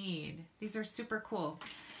you need. These are super cool.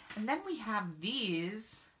 And then we have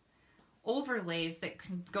these overlays that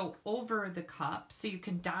can go over the cup. So you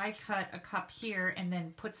can die cut a cup here and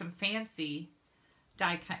then put some fancy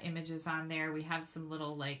die cut images on there. We have some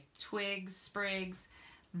little like twigs, sprigs.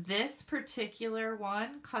 This particular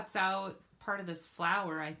one cuts out part of this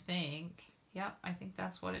flower, I think. Yep, I think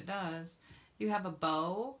that's what it does. You have a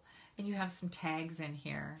bow and you have some tags in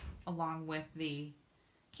here along with the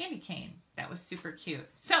candy cane. That was super cute.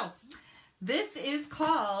 So this is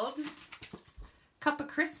called Cup of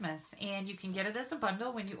Christmas, and you can get it as a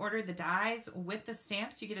bundle. When you order the dies with the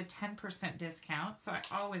stamps, you get a 10% discount. So I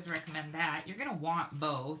always recommend that. You're going to want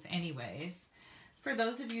both anyways. For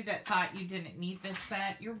those of you that thought you didn't need this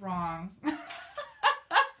set, you're wrong.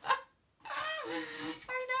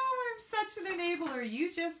 Such an enabler.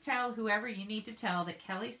 You just tell whoever you need to tell that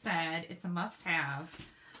Kelly said it's a must-have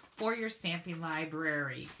for your stamping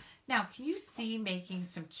library. Now, can you see making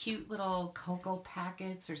some cute little cocoa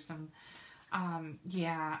packets or some,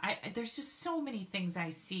 there's just so many things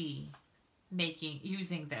I see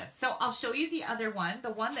using this. So I'll show you the other one,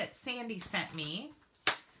 the one that Sandy sent me,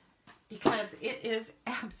 because it is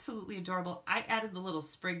absolutely adorable. I added the little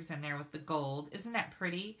sprigs in there with the gold. Isn't that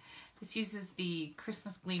pretty? This uses the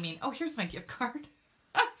Christmas gleaming. Oh, here's my gift card.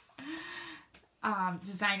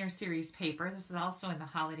 designer series paper. This is also in the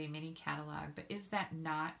holiday mini catalog, but is that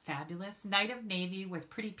not fabulous? Night of Navy with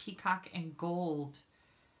pretty peacock and gold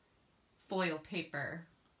foil paper.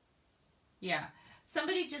 Yeah.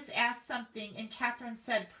 Somebody just asked something and Catherine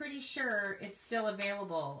said, pretty sure it's still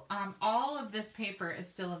available. All of this paper is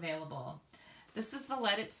still available. This is the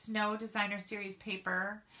Let It Snow designer series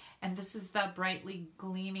paper. And this is the Brightly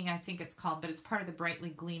Gleaming, I think it's called, but it's part of the Brightly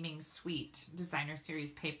Gleaming Sweet designer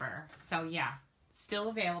series paper. So yeah, still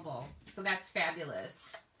available. So that's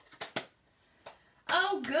fabulous.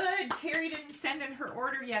 Oh, good. Terry didn't send in her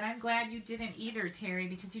order yet. I'm glad you didn't either, Terry,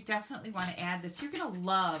 because you definitely want to add this. You're going to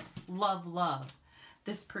love, love, love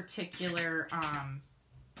this particular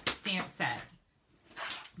stamp set.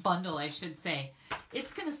 Bundle, I should say.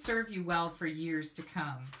 It's going to serve you well for years to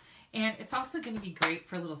come. And it's also going to be great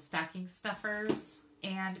for little stocking stuffers.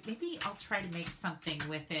 And maybe I'll try to make something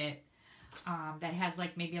with it that has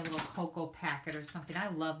like maybe a little cocoa packet or something. I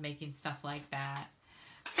love making stuff like that.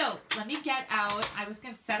 So let me get out. I was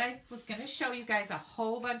going to show you guys a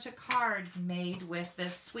whole bunch of cards made with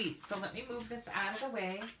this suite. So let me move this out of the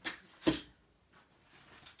way.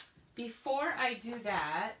 Before I do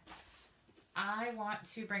that, I want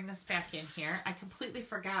to bring this back in here. I completely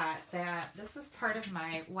forgot that this is part of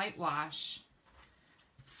my whitewash.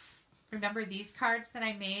 Remember these cards that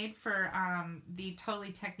I made for the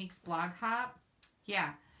Totally Techniques blog hop?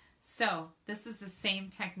 Yeah. So this is the same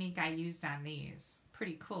technique I used on these.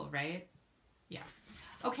 Pretty cool, right? Yeah.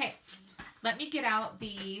 Okay. Let me get out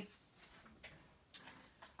the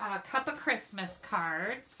Cup of Christmas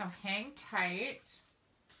cards. So hang tight.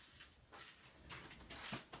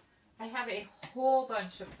 I have a whole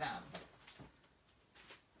bunch of them.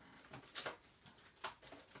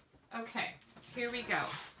 Okay, here we go.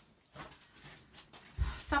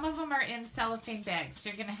 Some of them are in cellophane bags, so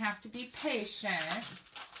you're going to have to be patient.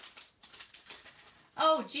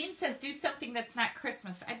 Oh, Jean says do something that's not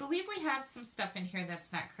Christmas. I believe we have some stuff in here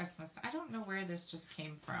that's not Christmas. I don't know where this just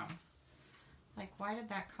came from. Like, why did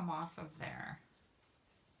that come off of there?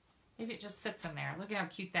 Maybe it just sits in there. Look at how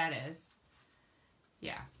cute that is.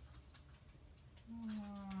 Yeah.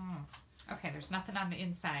 Okay, there's nothing on the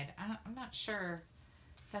inside. I'm not sure.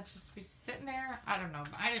 That's just be sitting there. I don't know.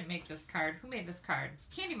 I didn't make this card. Who made this card?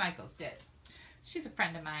 Candy Michaels did. She's a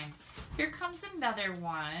friend of mine. Here comes another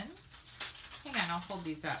one. Hang on, I'll hold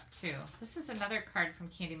these up too. This is another card from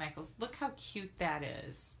Candy Michaels. Look how cute that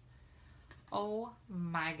is. Oh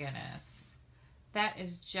my goodness. That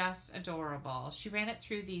is just adorable. She ran it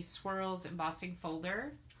through the Swirls embossing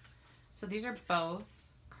folder. So these are both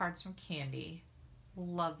cards from Candy.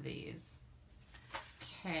 Love these.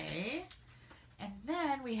 Okay. And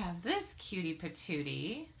then we have this cutie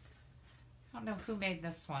patootie. I don't know who made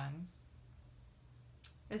this one.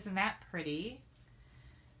 Isn't that pretty?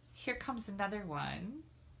 Here comes another one.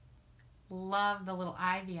 Love the little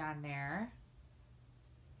ivy on there.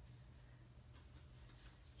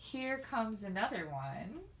 Here comes another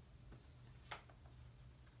one.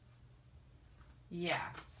 Yeah,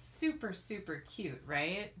 super, super cute,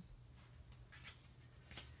 right?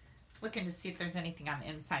 Looking to see if there's anything on the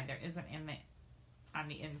inside. There isn't on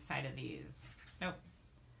the inside of these. Nope.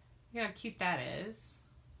 Look how cute that is.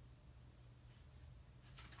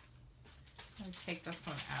 Let me take this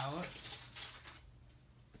one out.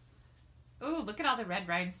 Ooh, look at all the red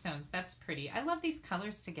rhinestones. That's pretty. I love these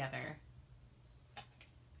colors together.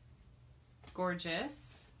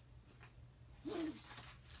 Gorgeous.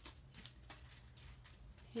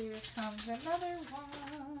 Here comes another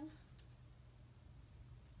one.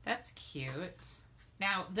 That's cute.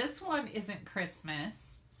 Now, this one isn't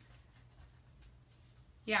Christmas.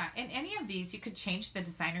 Yeah, in any of these, you could change the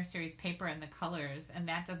designer series paper and the colors, and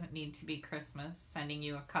that doesn't need to be Christmas, sending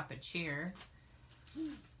you a cup of cheer.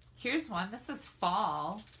 Here's one. This is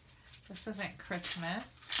fall. This isn't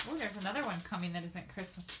Christmas. Oh, there's another one coming that isn't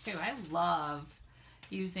Christmas, too. I love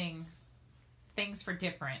using things for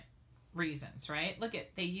different reasons, right? Look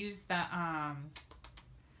at, they use the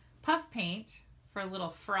puff paint for a little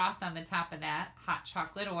froth on the top of that, hot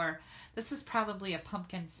chocolate, or this is probably a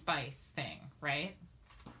pumpkin spice thing, right?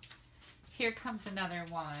 Here comes another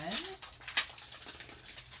one.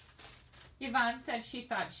 Yvonne said she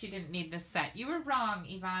thought she didn't need this set. You were wrong,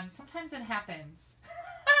 Yvonne. Sometimes it happens.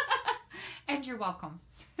 And you're welcome.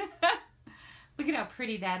 Look at how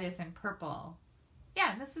pretty that is in purple.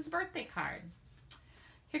 Yeah, and this is a birthday card.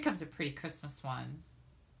 Here comes a pretty Christmas one.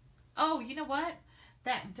 Oh, you know what?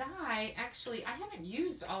 That die, actually, I haven't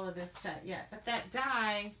used all of this set yet, but that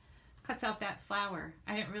die cuts out that flower.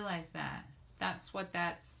 I didn't realize that. That's what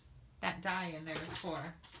that die in there is for.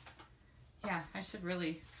 Yeah, I should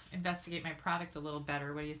really investigate my product a little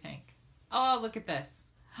better. What do you think? Oh, look at this.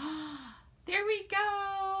 There we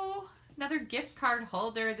go. Another gift card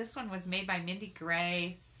holder. This one was made by Mindy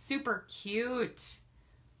Gray. Super cute.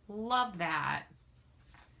 Love that.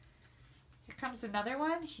 Here comes another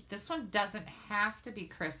one. This one doesn't have to be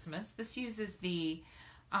Christmas. This uses the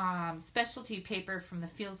specialty paper from the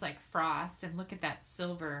Feels Like Frost. And look at that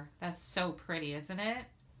silver. That's so pretty, isn't it?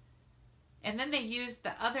 And then they used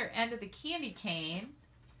the other end of the candy cane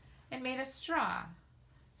and made a straw.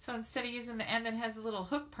 So instead of using the end that has a little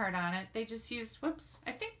hook part on it, they just used, whoops,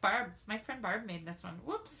 I think Barb, my friend Barb made this one.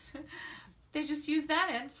 Whoops. They just used that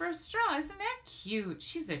end for a straw. Isn't that cute?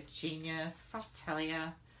 She's a genius, I'll tell ya.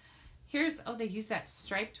 Here's, oh, they use that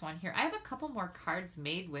striped one here. I have a couple more cards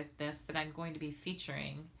made with this that I'm going to be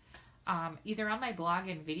featuring. Either on my blog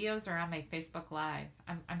and videos or on my Facebook Live.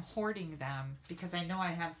 I'm hoarding them because I know I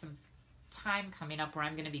have some time coming up where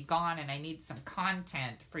I'm going to be gone and I need some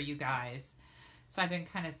content for you guys. So I've been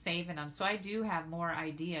kind of saving them. So I do have more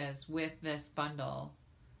ideas with this bundle.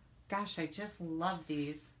 Gosh, I just love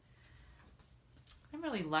these. I'm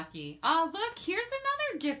really lucky. Oh, look, here's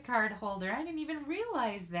another gift card holder. I didn't even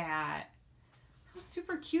realize that. How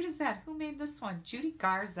super cute is that? Who made this one? Judy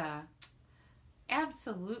Garza.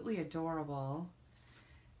 Absolutely adorable.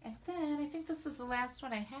 And then I think this is the last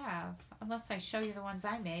one I have, unless I show you the ones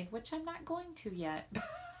I made, which I'm not going to yet. You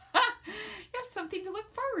have something to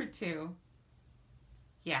look forward to.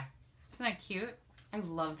 Yeah, isn't that cute? I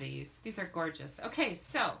love these. These are gorgeous. Okay,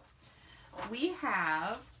 so we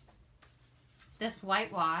have this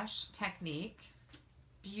whitewash technique.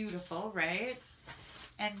 Beautiful, right?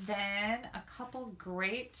 And then a couple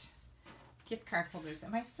great gift card holders.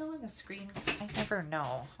 Am I still in the screen? Because I never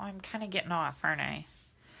know. I'm kind of getting off, aren't I?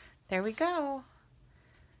 There we go.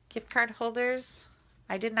 Gift card holders.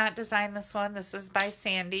 I did not design this one. This is by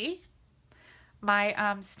Sandy.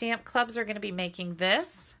 My stamp clubs are going to be making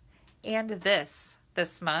this and this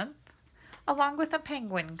month, along with a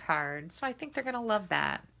penguin card. So I think they're going to love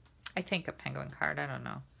that. I think a penguin card. I don't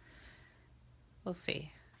know. We'll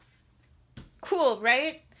see. Cool,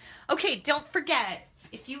 right? Okay, don't forget,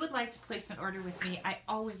 if you would like to place an order with me, I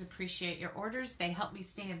always appreciate your orders. They help me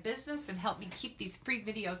stay in business and help me keep these free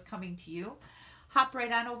videos coming to you. Hop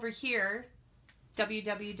right on over here,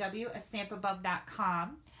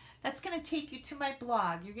 www.stampabove.com. That's going to take you to my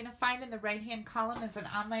blog. You're going to find in the right-hand column is an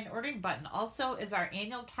online ordering button. Also is our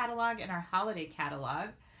annual catalog and our holiday catalog.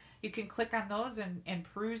 You can click on those and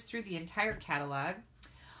peruse through the entire catalog.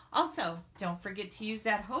 Also, don't forget to use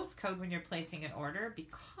that host code when you're placing an order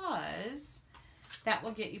because that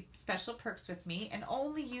will get you special perks with me, and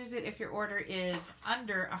only use it if your order is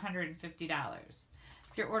under $150.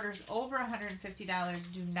 If your order is over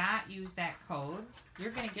 $150, do not use that code.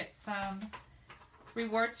 You're going to get some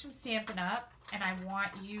rewards from Stampin' Up, and I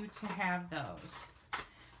want you to have those.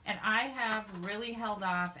 And I have really held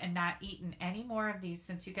off and not eaten any more of these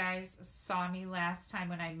since you guys saw me last time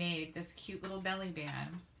when I made this cute little belly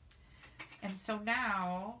band. And so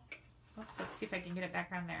now, oops, let's see if I can get it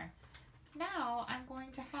back on there. Now I'm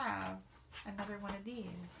going to have another one of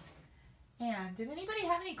these. And did anybody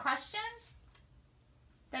have any questions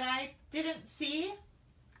that I didn't see?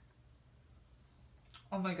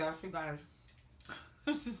 Oh my gosh, you guys.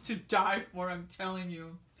 This is to die for, I'm telling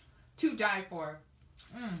you. To die for.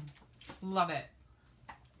 Love it.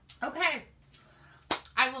 Okay.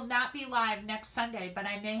 I will not be live next Sunday, but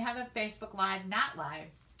I may have a Facebook Live, not live,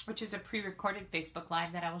 which is a pre-recorded Facebook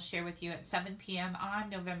Live that I will share with you at 7 p.m. on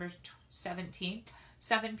November 17th,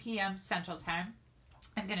 7 p.m. Central Time.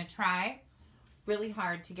 I'm going to try really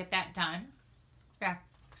hard to get that done. Yeah.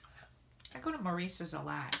 I go to Maurice's a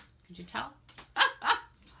lot. Could you tell?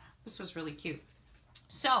 This was really cute.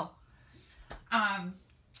 So,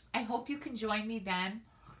 I hope you can join me then.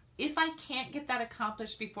 If I can't get that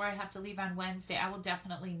accomplished before I have to leave on Wednesday, I will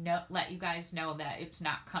definitely let you guys know that it's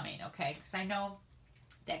not coming, okay? Because I know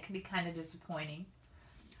that can be kind of disappointing.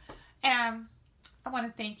 And I want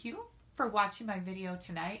to thank you for watching my video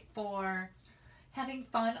tonight, for having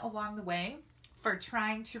fun along the way, for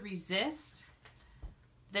trying to resist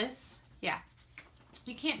this. Yeah,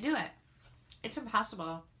 you can't do it. It's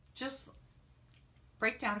impossible. Just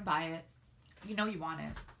break down and buy it. You know you want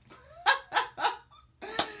it.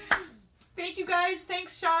 Thank you guys.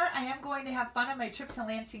 Thanks, Shar. I am going to have fun on my trip to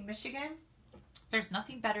Lansing, Michigan. There's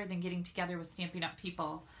nothing better than getting together with Stampin' Up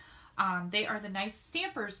people. They are the nice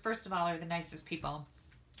stampers, first of all, are the nicest people.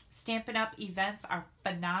 Stampin' Up events are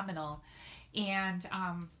phenomenal. And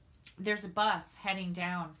there's a bus heading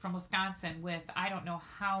down from Wisconsin with I don't know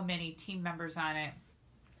how many team members on it,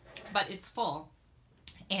 but it's full.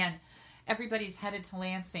 And everybody's headed to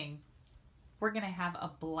Lansing. We're going to have a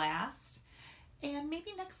blast. And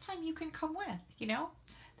maybe next time you can come with, you know.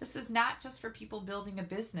 This is not just for people building a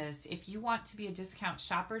business. If you want to be a discount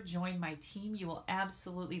shopper, join my team. You will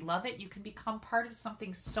absolutely love it. You can become part of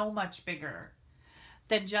something so much bigger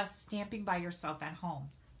than just stamping by yourself at home.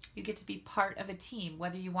 You get to be part of a team.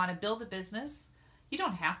 Whether you want to build a business, you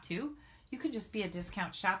don't have to. You can just be a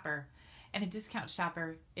discount shopper. And a discount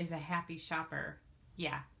shopper is a happy shopper.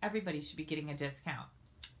 Yeah, everybody should be getting a discount.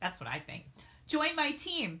 That's what I think. Join my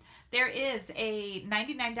team. There is a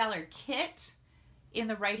 $99 kit in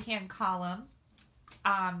the right-hand column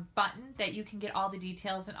button that you can get all the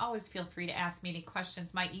details, and always feel free to ask me any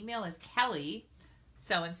questions. My email is Kelly,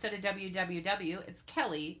 so instead of www, it's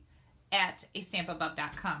Kelly at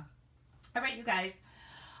astampabove.com. All right, you guys,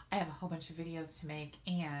 I have a whole bunch of videos to make,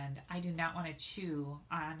 and I do not want to chew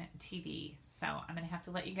on TV, so I'm going to have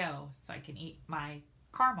to let you go so I can eat my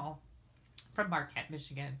caramel from Marquette,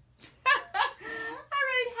 Michigan. All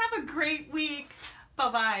right, have a great week.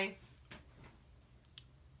 Bye-bye.